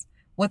arrives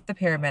with the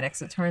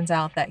paramedics. It turns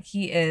out that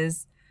he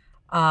is,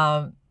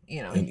 an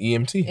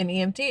EMT. An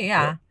EMT,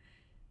 yeah. Yep.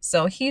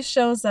 So he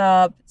shows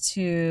up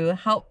to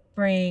help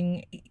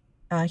bring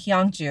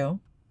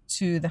Hyungju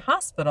to the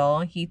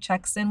hospital. He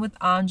checks in with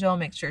Anjo,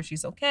 makes sure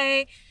she's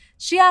okay.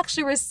 She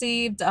actually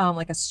received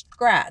like a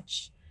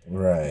scratch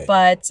Right.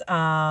 But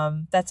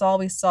that's all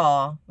we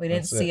saw. We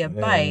didn't That's see it. a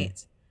Yeah.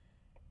 bite.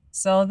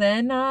 So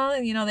then,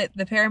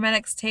 the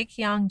paramedics take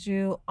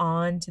Hyungju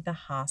on to the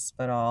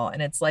hospital.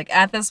 And it's like,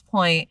 at this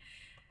point,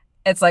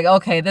 it's like,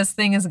 okay, this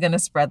thing is going to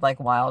spread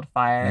like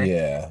wildfire.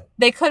 Yeah.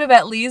 They could have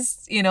at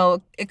least,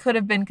 it could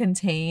have been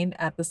contained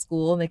at the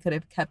school, and they could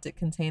have kept it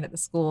contained at the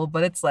school.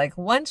 But it's like,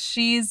 once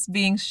she's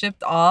being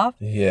shipped off,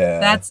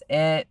 that's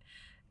it.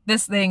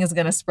 This thing is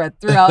going to spread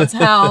throughout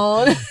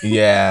town.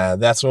 Yeah,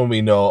 that's when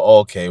we know,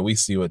 okay, we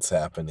see what's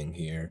happening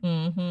here.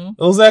 Mm-hmm.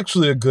 It was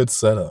actually a good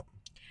setup.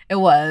 It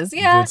was,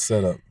 yeah. Good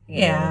setup.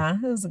 Yeah,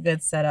 it was a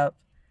good setup.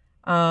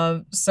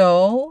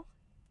 So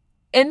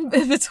in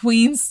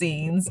between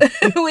scenes,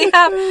 we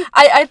have,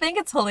 I think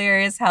it's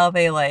hilarious how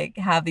they like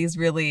have these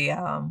really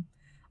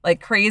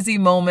like crazy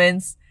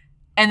moments,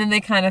 and then they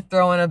kind of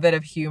throw in a bit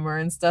of humor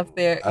and stuff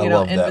there,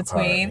 in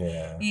between.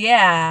 Part,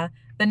 yeah.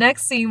 The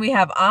next scene we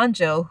have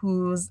Anjo,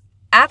 who's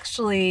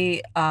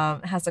actually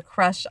has a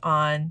crush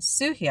on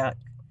Soo-hyuk.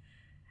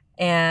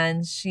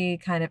 And she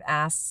kind of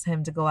asks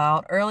him to go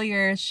out.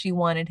 Earlier, she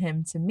wanted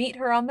him to meet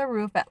her on the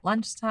roof at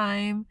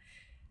lunchtime.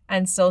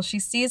 And so she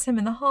sees him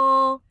in the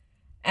hall,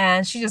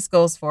 and she just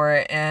goes for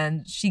it.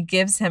 And she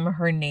gives him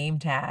her name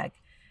tag.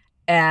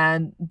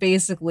 And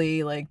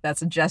basically, like,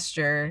 that's a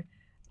gesture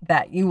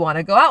that you want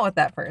to go out with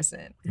that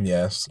person.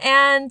 Yes.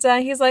 And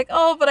he's like,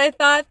 oh, but I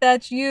thought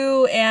that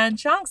you and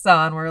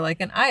Changsan were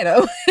like an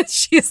item.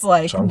 She's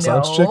like,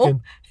 Changsan's no.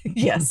 chicken.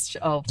 Yes.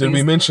 Oh, did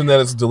we mention that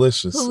it's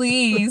delicious?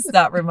 Please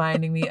stop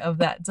reminding me of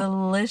that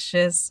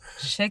delicious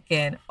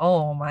chicken.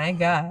 Oh my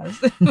gosh.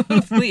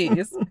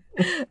 Please.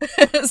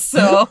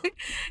 So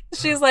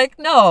she's like,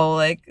 no,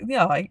 like,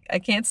 I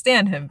can't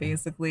stand him,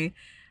 basically.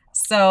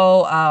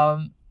 So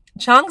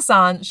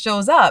Changsan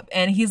shows up,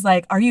 and he's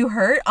like, are you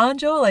hurt,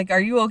 Anjo? Like, are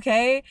you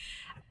okay?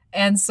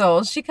 And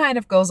so she kind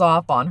of goes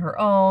off on her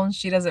own.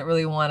 She doesn't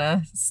really want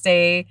to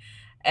stay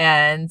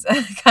and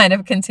kind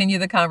of continue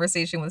the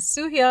conversation with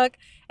Soo-hyuk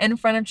in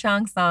front of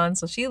Changsan.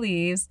 So she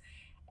leaves.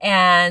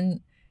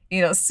 And,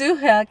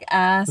 Soo-hyuk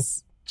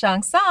asks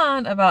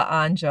Changsan about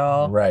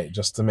Anjo. Right,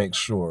 just to make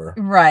sure.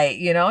 Right,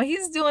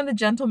 he's doing the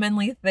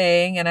gentlemanly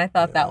thing, and I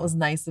thought that was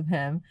nice of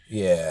him.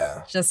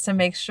 Yeah. Just to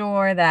make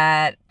sure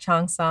that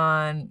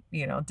Changsan,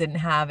 didn't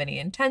have any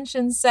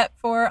intentions set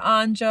for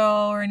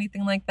Anjo or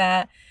anything like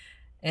that.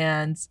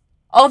 And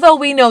although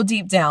we know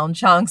deep down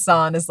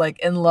Changsan is like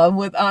in love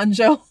with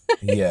Anjo.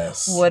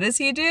 Yes. What does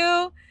he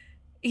do?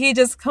 He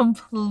just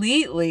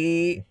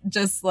completely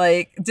just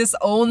like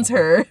disowns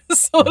her,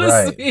 so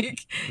to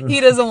speak. He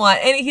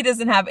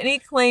doesn't have any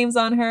claims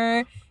on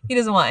her. He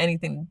doesn't want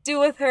anything to do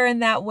with her in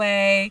that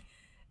way.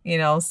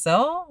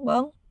 So,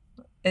 well,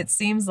 it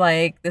seems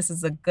like this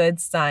is a good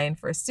sign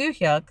for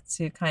Soo-hyuk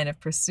to kind of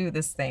pursue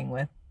this thing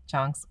with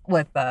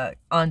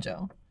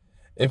Anjo.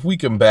 If we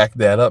can back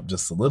that up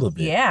just a little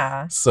bit.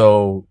 Yeah.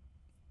 So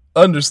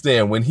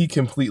understand, when he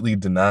completely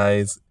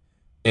denies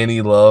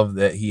any love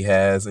that he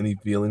has, any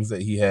feelings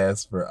that he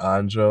has for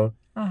Anjo,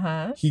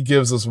 he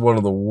gives us one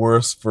of the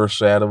worst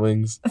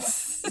foreshadowings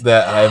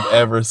that I've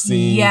ever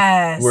seen.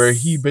 Yes. Where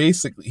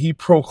he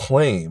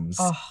proclaims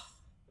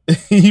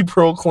he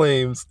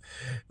proclaims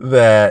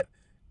that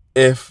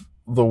if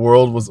the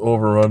world was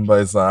overrun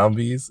by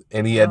zombies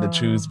and he had to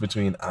choose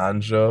between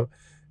Anjo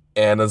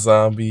and a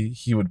zombie,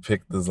 he would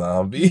pick the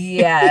zombie.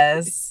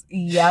 Yes.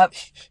 Yep.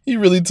 He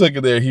really took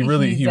it there. He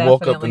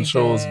woke up and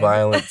chose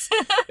violence.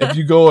 If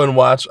you go and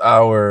watch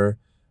our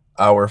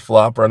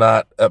Flop or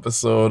Not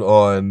episode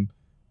on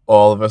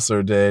All of Us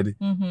Are Dead,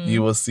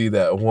 you will see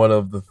that one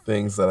of the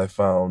things that I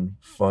found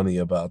funny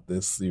about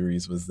this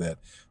series was that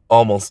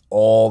almost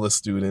all the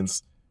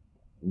students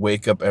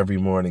wake up every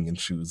morning and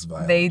choose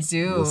violence. They do.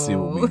 You'll see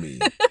what we mean.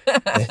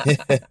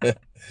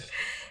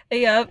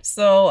 Yep.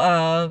 So,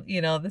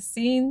 the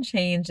scene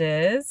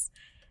changes,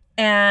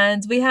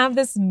 and we have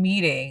this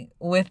meeting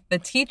with the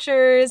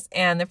teachers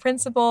and the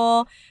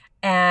principal,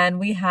 and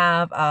we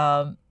have,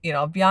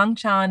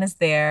 Byung-chan is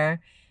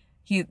there.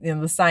 He,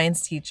 the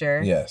science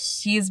teacher.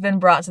 Yes. He's been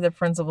brought to the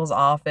principal's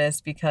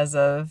office because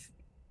of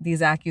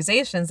these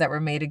accusations that were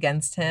made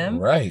against him.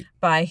 Right.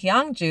 By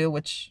Hyungju,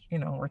 which,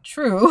 were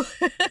true.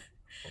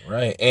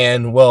 Right.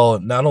 And, well,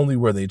 not only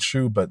were they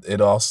true, but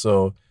it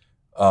also...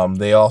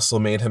 they also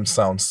made him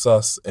sound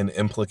sus and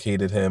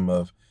implicated him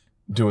of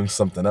doing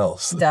something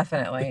else.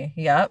 Definitely.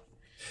 Yep.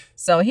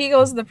 So he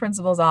goes to the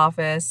principal's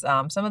office.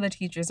 Some of the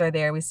teachers are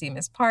there. We see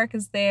Miss Park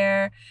is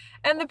there.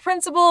 And the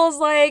principal's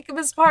like,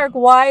 Miss Park,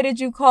 why did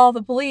you call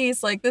the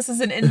police? Like, this is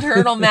an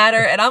internal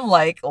matter. And I'm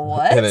like,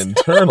 what? An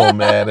internal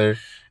matter?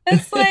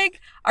 It's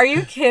like, are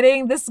you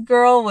kidding? This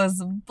girl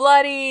was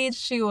bloodied.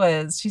 She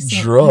seemed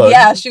drugged.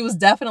 Yeah, she was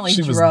definitely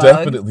drugged. She was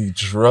definitely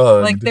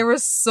drugged. Like, there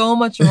was so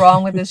much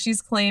wrong with this.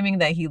 She's claiming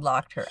that he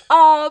locked her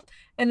up.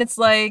 And it's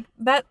like,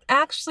 that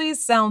actually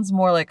sounds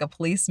more like a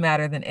police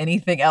matter than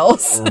anything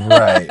else.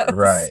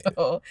 Right.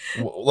 So,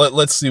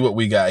 let's see what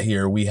we got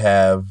here. We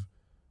have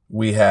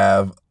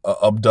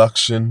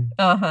abduction.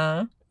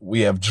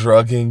 We have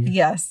drugging.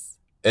 Yes.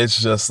 It's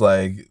just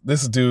like,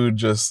 this dude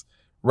just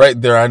right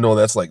there, I know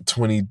that's like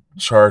 20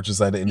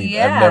 charges I've never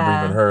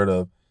even heard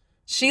of.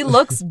 She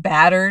looks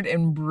battered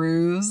and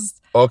bruised.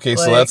 Okay,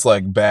 so that's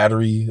like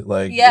battery,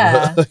 like,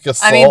 yeah. like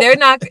assault. I mean,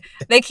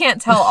 they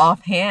can't tell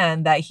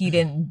offhand that he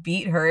didn't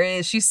beat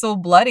her. She's so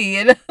bloody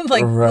and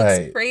like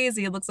looks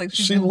crazy. It looks like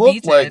she looked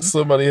beaten. Like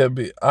somebody had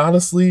beat.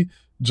 Honestly,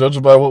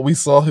 judging by what we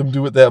saw him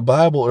do with that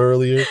Bible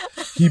earlier,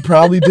 he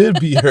probably did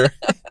beat her.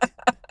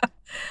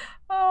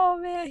 Oh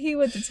man, he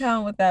went to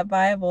town with that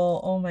Bible.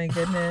 Oh my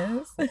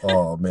goodness.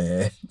 Oh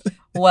man.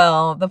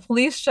 Well, the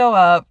police show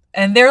up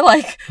and they're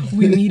like,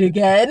 "We meet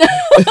again."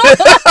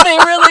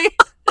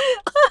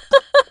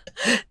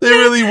 They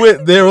really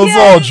went there. It was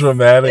all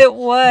dramatic. It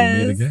was.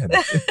 We meet again.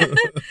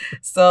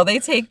 So they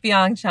take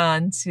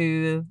Byung-chan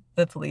to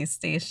the police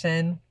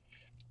station.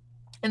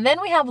 And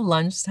then we have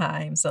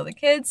lunchtime. So the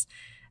kids,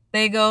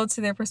 they go to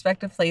their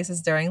respective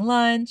places during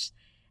lunch.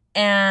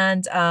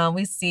 And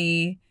we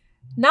see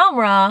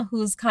Namra,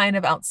 who's kind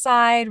of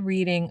outside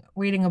reading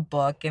a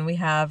book. And we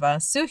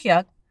have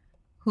Soo-hyuk,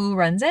 who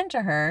runs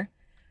into her.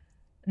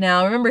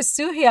 Now, remember,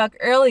 Soo-hyuk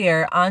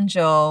earlier,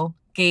 Anjo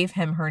gave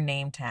him her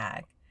name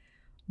tag.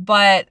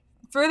 But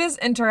through this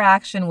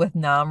interaction with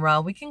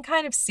Namra, we can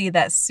kind of see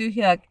that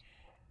Soo-hyuk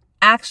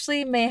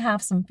actually may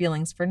have some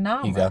feelings for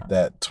Namra. He got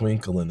that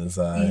twinkle in his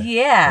eye.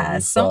 Yeah,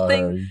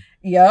 something.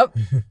 Yep.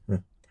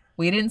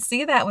 We didn't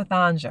see that with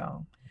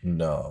Anjo.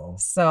 No.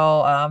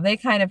 So they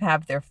kind of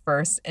have their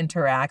first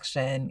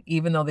interaction.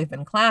 Even though they've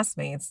been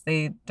classmates,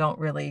 they don't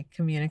really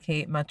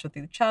communicate much with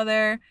each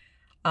other.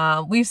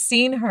 We've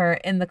seen her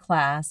in the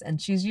class,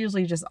 and she's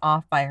usually just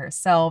off by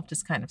herself,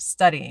 just kind of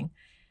studying.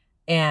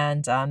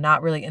 And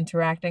not really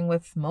interacting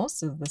with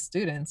most of the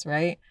students,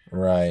 right?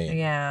 Right.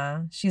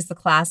 Yeah. She's the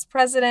class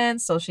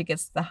president, so she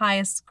gets the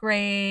highest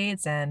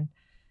grades, and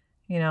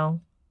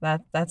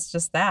that's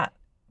just that.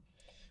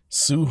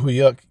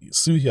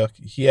 Soo-hyuk,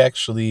 he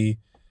actually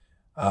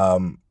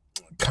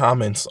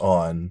comments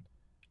on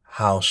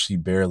how she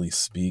barely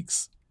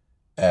speaks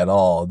at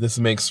all. This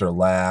makes her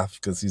laugh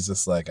because he's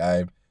just like,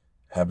 I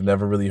have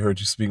never really heard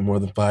you speak more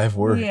than 5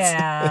 words.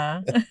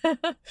 Yeah.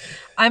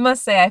 I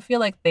must say, I feel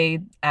like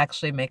they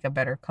actually make a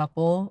better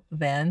couple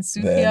than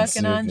Soo-hyuk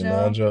and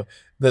Anjo.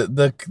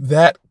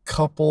 That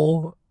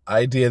couple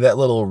idea, that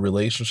little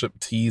relationship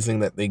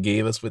teasing that they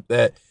gave us with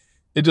that,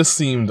 it just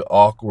seemed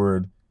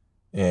awkward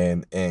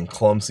and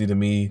clumsy to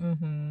me.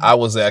 Mm-hmm. I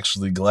was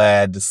actually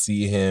glad to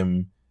see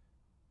him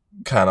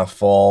kind of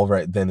fall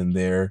right then and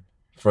there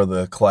for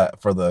the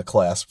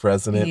class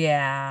president.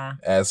 Yeah.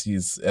 As he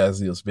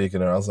was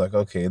making her, I was like,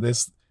 okay,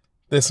 this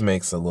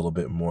makes a little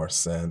bit more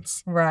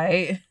sense.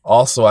 Right.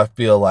 Also, I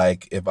feel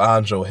like if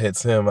Anjo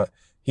hits him,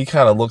 he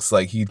kind of looks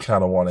like he'd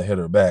kind of want to hit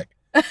her back.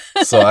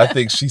 So I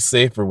think she's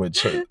safer with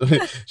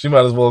she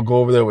might as well go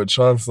over there with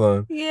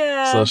Chonsun.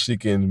 Yeah. So she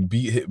can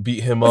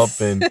beat him up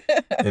and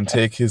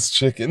take his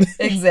chicken.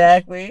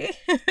 Exactly.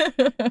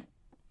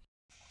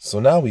 So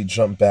now we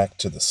jump back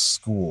to the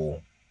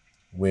school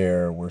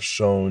where we're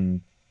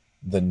shown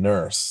the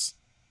nurse,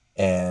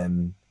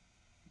 and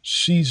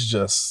she's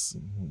just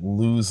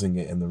losing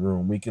it in the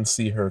room. We can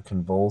see her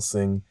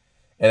convulsing,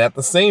 and at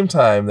the same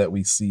time that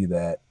we see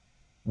that,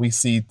 we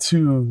see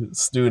 2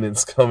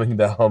 students coming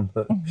down,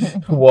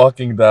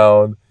 walking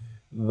down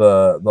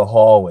the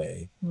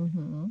hallway.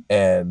 Mm-hmm.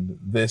 And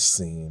this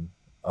scene,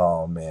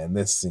 oh man,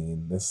 this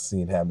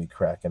scene had me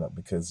cracking up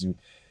because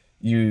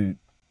you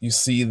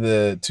see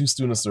the 2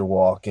 students are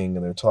walking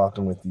and they're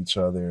talking with each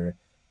other.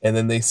 And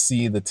then they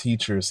see the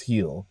teacher's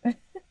heel.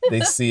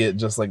 They see it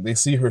just like they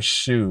see her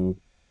shoe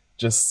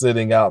just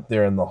sitting out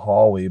there in the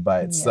hallway by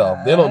itself.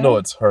 Yeah. They don't know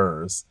it's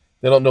hers.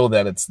 They don't know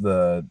that it's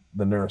the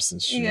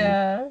nurse's shoe.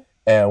 Yeah.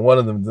 And one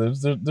of them,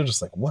 they're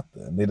just like, what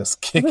the? And they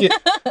just kick it.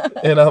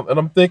 and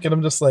I'm thinking,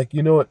 I'm just like,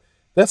 you know what?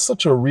 That's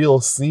such a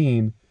real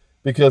scene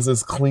because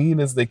as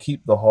clean as they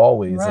keep the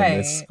hallways in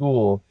this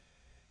school,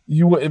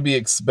 you wouldn't be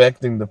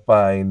expecting to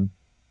find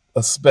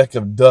a speck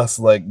of dust,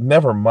 like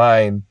never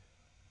mind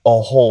a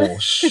whole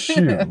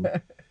shoe.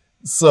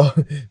 So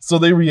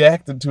they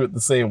reacted to it the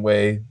same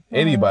way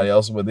anybody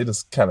else would. They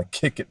just kind of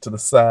kick it to the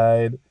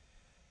side.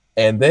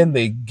 And then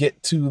they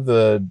get to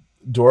the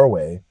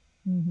doorway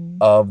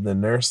of the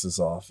nurse's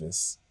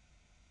office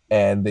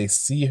and they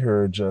see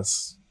her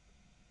just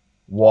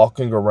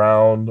walking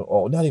around,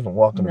 or not even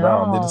walking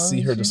around. They just see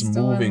her just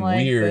moving like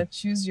weird. The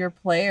choose your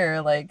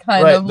player, like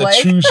kind of the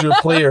like choose your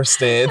player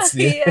stance.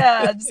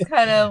 Yeah, just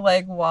kind of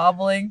like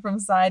wobbling from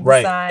side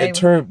to side. It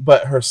turned,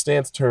 but her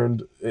stance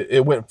turned.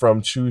 It went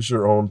from choose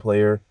your own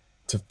player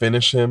to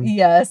finish him.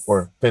 Yes,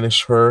 or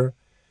finish her,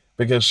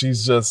 because she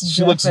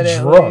looks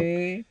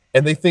drunk,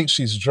 and they think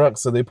she's drunk,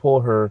 so they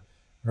pull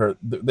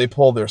they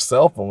pull their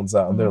cell phones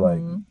out, and they're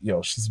like,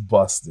 "Yo, she's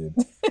busted.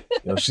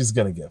 She's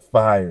gonna get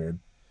fired."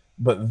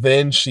 But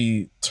then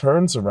she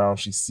turns around,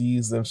 she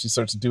sees them, she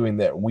starts doing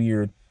that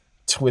weird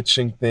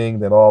twitching thing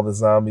that all the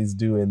zombies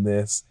do in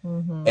this,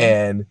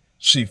 and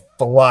she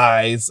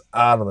flies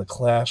out of the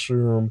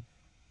classroom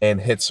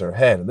and hits her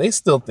head. And they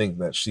still think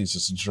that she's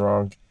just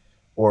drunk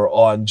or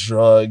on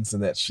drugs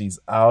and that she's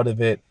out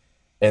of it.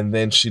 And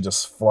then she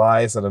just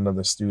flies at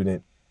another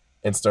student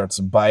and starts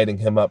biting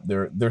him up.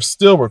 They're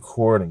still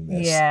recording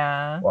this.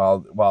 Yeah.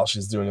 While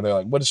she's doing it. They're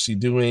like, what is she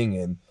doing?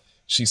 And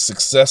she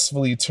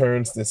successfully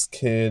turns this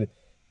kid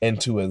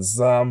into a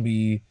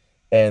zombie,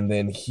 and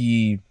then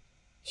he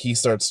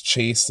starts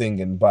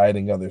chasing and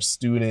biting other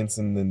students,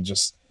 and then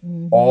just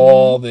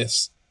all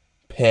this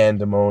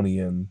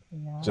pandemonium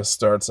just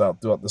starts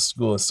out throughout the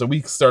school. So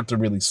we start to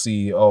really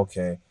see,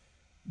 okay,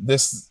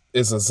 this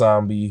is a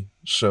zombie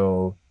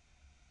show.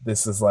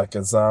 This is like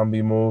a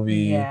zombie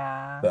movie.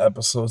 Yeah. The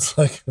episode's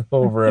like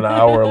over an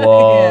hour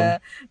long. Yeah.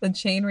 The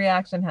chain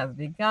reaction has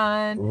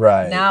begun.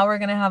 Right. Now we're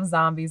going to have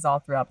zombies all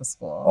throughout the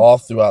school. All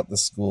throughout the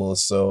school.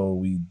 So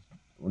we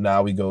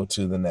go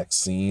to the next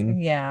scene.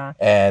 Yeah.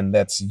 And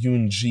that's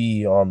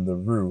Yoon-ji on the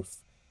roof.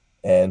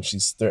 And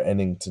she's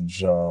threatening to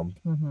jump.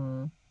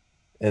 Mm-hmm.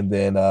 And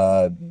then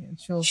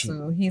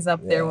Chul-soo, he's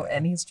up there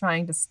and he's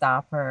trying to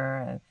stop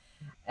her.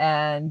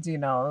 And you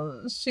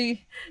know,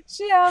 she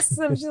asks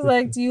him, she's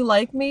like, do you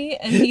like me?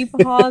 And he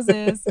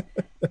pauses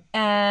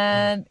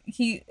and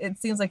it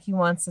seems like he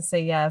wants to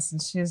say yes,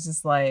 and she's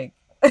just like,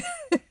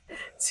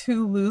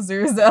 two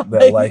losers that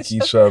like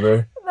each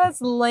other.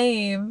 That's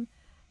lame.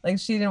 Like,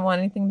 she didn't want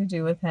anything to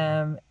do with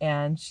him,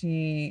 and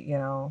she, you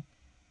know,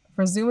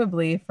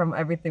 presumably from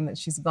everything that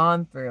she's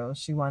gone through,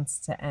 she wants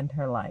to end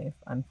her life,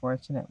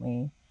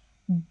 unfortunately.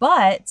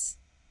 But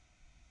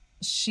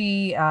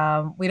she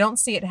we don't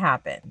see it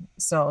happen,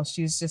 so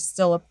she's just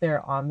still up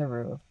there on the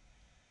roof.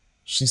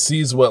 She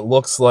sees what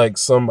looks like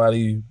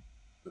somebody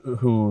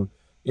who,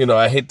 you know,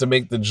 I hate to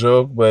make the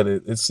joke, but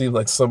it seems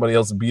like somebody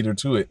else beat her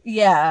to it.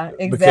 Yeah,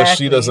 exactly. Because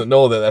she doesn't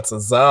know that that's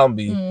a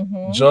zombie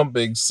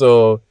jumping,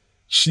 so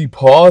she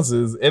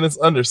pauses, and it's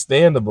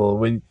understandable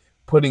when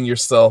putting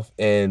yourself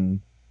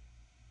in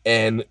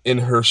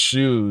her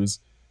shoes,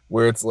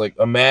 where it's like,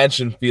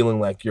 imagine feeling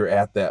like you're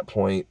at that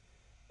point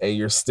and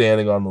you're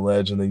standing on the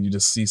ledge, and then you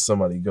just see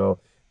somebody go.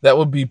 That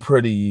would be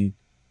pretty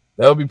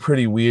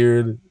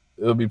weird.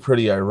 It would be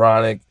pretty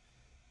ironic.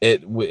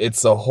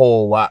 It's a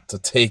whole lot to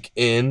take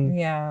in.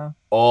 Yeah.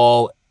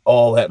 All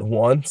at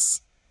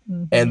once.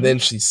 And then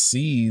she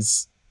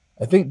sees,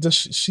 I think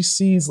she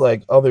sees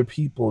like other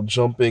people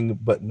jumping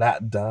but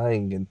not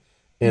dying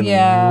and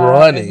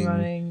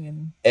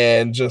running.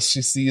 And just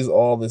she sees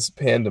all this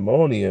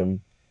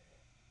pandemonium,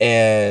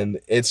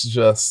 and it's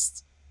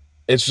just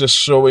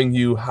showing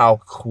you how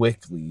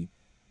quickly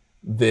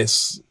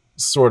this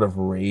sort of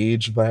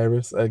rage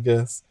virus, I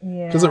guess.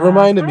 Yeah. Because it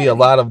reminded me a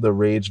lot of the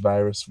rage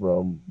virus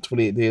from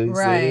 28 Days Later.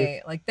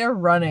 Right. Like, they're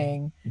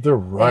running.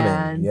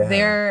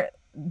 And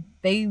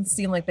they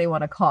seem like they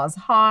want to cause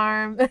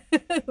harm.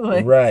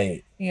 Like,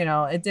 right. You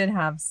know, it did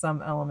have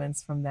some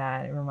elements from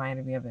that. It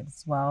reminded me of it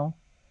as well.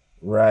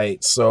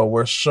 Right. So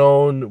we're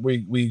shown,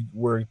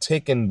 we're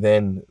taken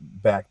then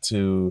back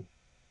to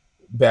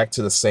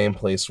the same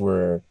place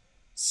where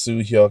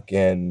Soo-hyuk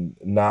and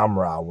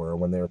Namra were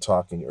when they were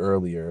talking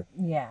earlier.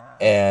 Yeah.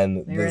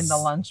 And they're in the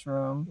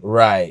lunchroom.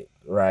 Right.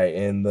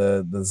 And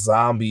the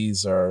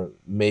zombies are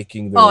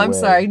making their way. I'm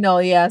sorry. No,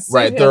 yes. Yeah,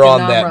 right. They're on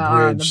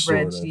that bridge.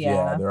 Sort of.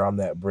 Yeah, they're on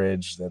that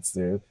bridge that's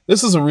there.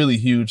 This is a really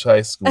huge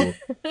high school.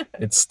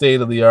 It's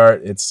state of the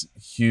art. It's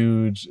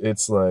huge.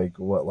 It's like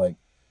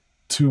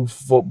 2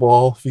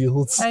 football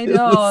fields. I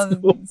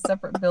know.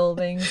 Separate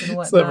buildings and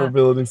whatnot. Separate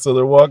buildings. So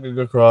they're walking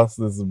across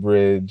this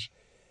bridge,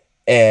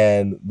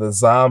 and the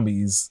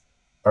zombies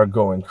are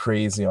going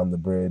crazy on the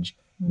bridge.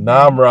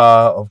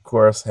 Namra, of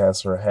course,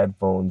 has her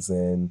headphones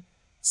in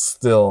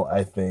still,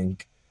 I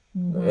think,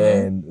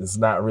 and is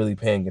not really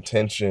paying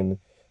attention.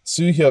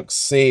 Soo-hyuk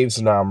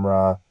saves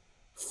Namra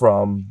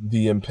from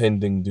the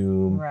impending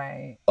doom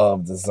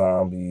of the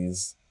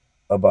zombies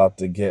about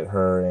to get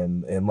her.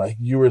 And like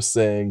you were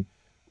saying,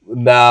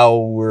 now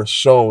we're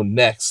shown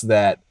next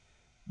that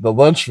the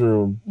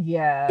lunchroom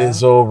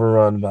is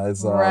overrun by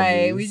zombies.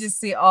 Right. We just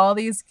see all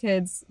these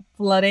kids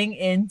flooding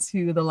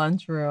into the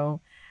lunchroom.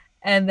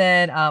 And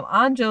then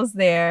Anjo's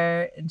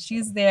there, and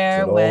she's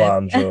there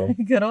with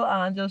good old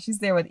Anjo. She's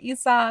there with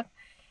Isak,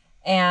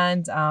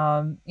 and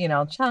you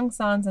know,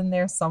 Chang-san's in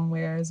there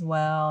somewhere as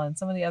well, and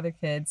some of the other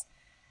kids.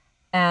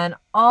 And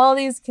all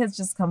these kids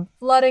just come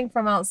flooding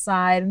from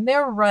outside, and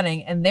they're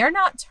running, and they're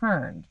not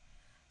turned.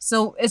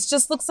 So it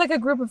just looks like a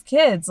group of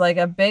kids, like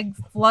a big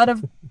flood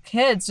of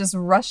kids just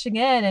rushing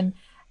in,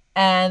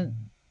 and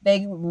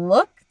they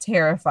look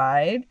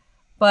terrified,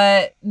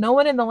 but no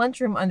one in the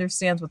lunchroom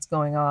understands what's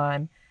going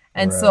on.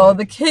 And so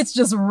the kids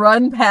just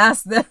run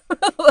past them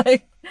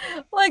like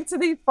to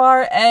the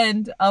far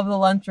end of the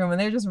lunchroom, and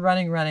they're just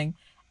running.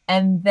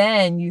 And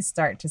then you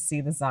start to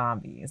see the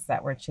zombies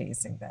that were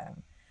chasing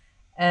them.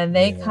 And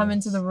they come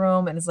into the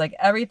room, and it's like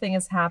everything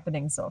is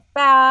happening so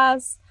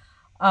fast.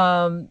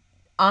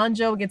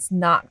 Anjo gets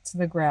knocked to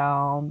the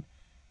ground,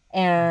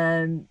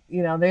 and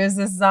you know, there's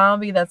this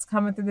zombie that's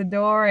coming through the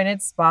door, and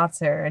it spots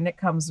her, and it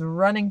comes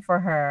running for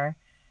her.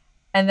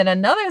 And then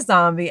another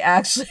zombie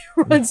actually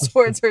runs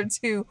towards her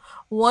too.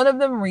 One of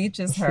them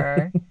reaches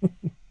her.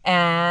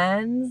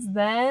 And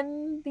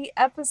then the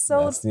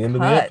episode That's the end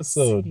of the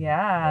episode.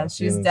 Yeah.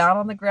 She's down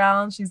on the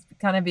ground. She's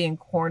kind of being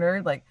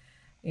cornered. Like,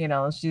 you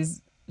know,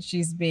 she's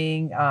she's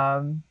being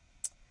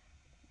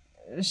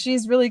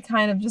she's really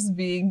kind of just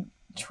being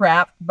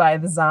trapped by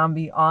the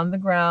zombie on the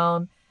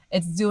ground.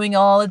 It's doing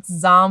all its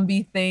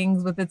zombie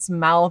things with its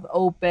mouth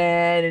open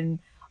and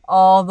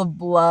all the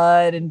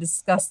blood and All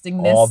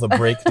disgustingness. the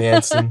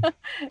breakdancing.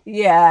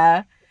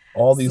 Yeah.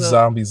 All these So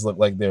zombies look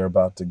like they're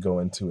about to go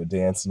into a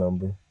dance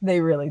number.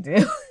 they really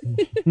do.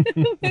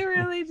 They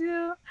really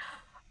do.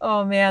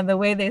 Oh man, the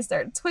way they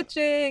start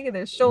twitching and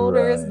their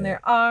shoulders and Right.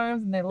 their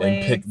arms and their And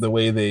pick legs. the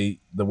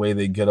way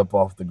they get up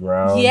off the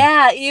ground.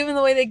 Yeah, even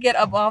the way they get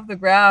up off the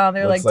ground,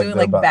 they're Looks like like doing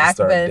they're like about to back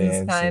start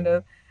bends kind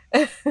dancing.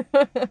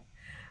 of.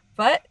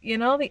 But, you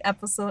know, the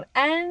episode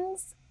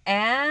ends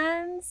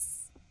and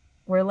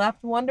we're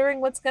left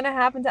wondering what's going to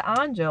happen to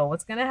Anjo,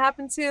 what's going to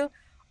happen to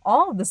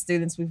all of the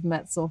students we've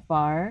met so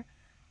far.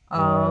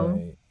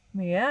 Right.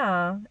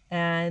 Yeah,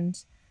 and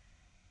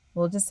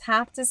we'll just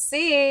have to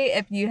see.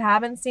 If you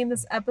haven't seen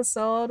this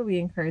episode, we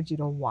encourage you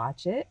to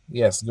watch it.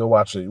 Yes, go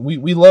watch it.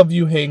 We love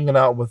you hanging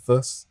out with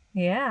us.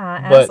 Yeah,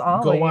 as But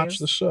always. go watch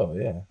the show,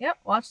 yeah. Yep,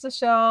 watch the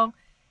show.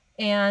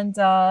 And,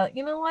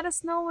 you know, let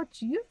us know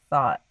what you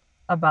thought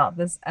about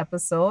this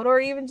episode or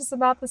even just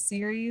about the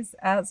series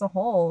as a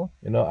whole.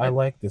 You know, I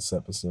like this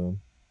episode.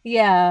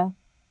 Yeah.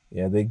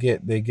 Yeah, they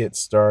get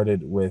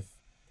started with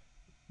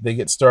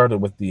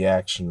the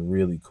action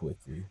really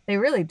quickly. They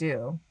really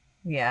do.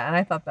 Yeah, and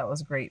I thought that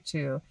was great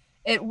too.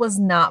 It was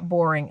not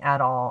boring at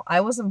all.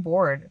 I wasn't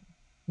bored.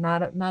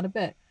 Not a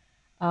bit.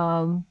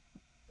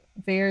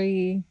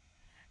 Very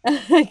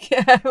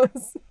I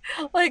was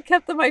like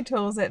kept on my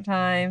toes at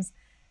times.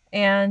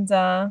 And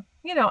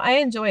you know, I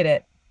enjoyed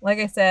it. Like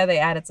I said, they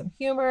added some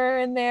humor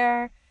in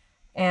there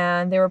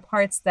and there were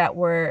parts that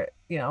were,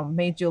 you know,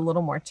 made you a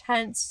little more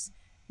tense.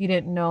 You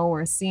didn't know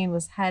where a scene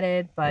was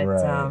headed, but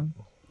Right.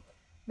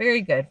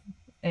 very good.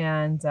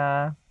 And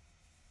now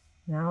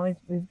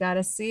we've got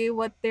to see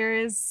what there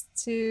is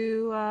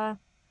to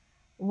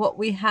what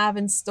we have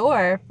in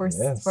store for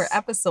Yes.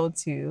 episode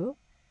 2.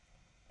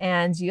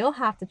 And you'll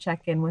have to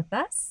check in with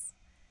us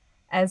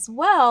as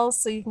well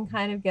so you can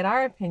kind of get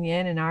our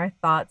opinion and our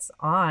thoughts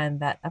on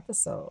that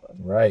episode.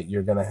 Right.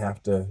 You're going to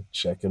have to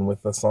check in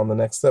with us on the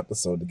next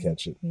episode to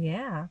catch it.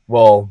 Yeah.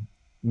 Well,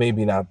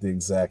 maybe not the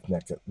exact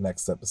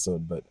next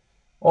episode, but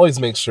always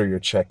make sure you're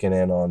checking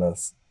in on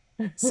us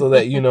so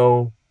that you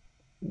know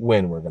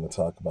when we're going to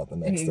talk about the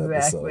next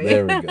episode.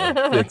 There we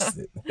go. Fixed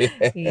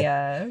it.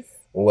 Yes.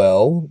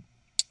 Well,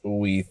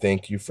 we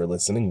thank you for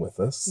listening with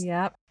us.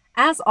 Yep.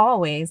 As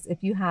always,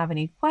 if you have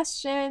any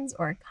questions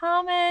or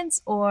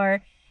comments,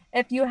 or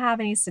if you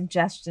have any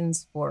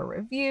suggestions for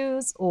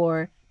reviews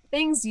or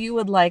things you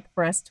would like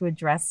for us to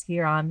address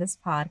here on this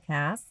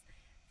podcast,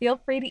 feel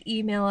free to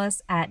email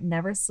us at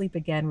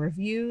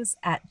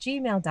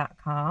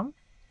neversleepagainreviews@gmail.com.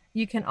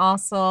 You can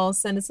also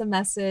send us a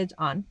message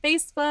on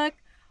Facebook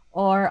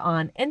or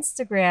on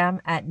Instagram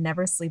at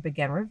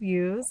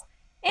neversleepagainreviews.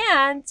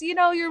 And, you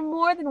know, you're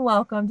more than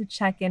welcome to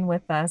check in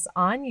with us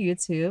on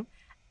YouTube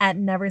at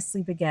Never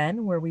Sleep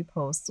Again, where we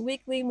post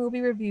weekly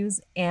movie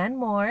reviews and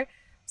more.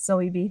 So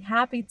we'd be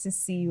happy to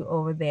see you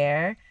over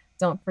there.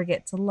 Don't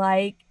forget to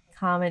like,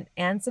 comment,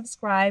 and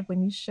subscribe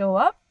when you show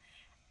up.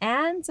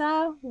 And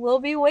we'll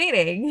be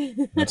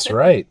waiting. That's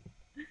right.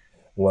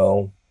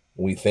 Well,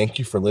 we thank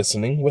you for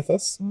listening with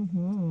us.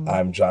 Mm-hmm.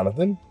 I'm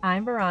Jonathan.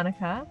 I'm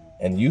Veronica.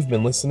 And you've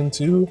been listening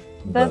to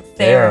The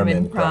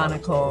Theremin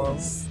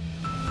Chronicles.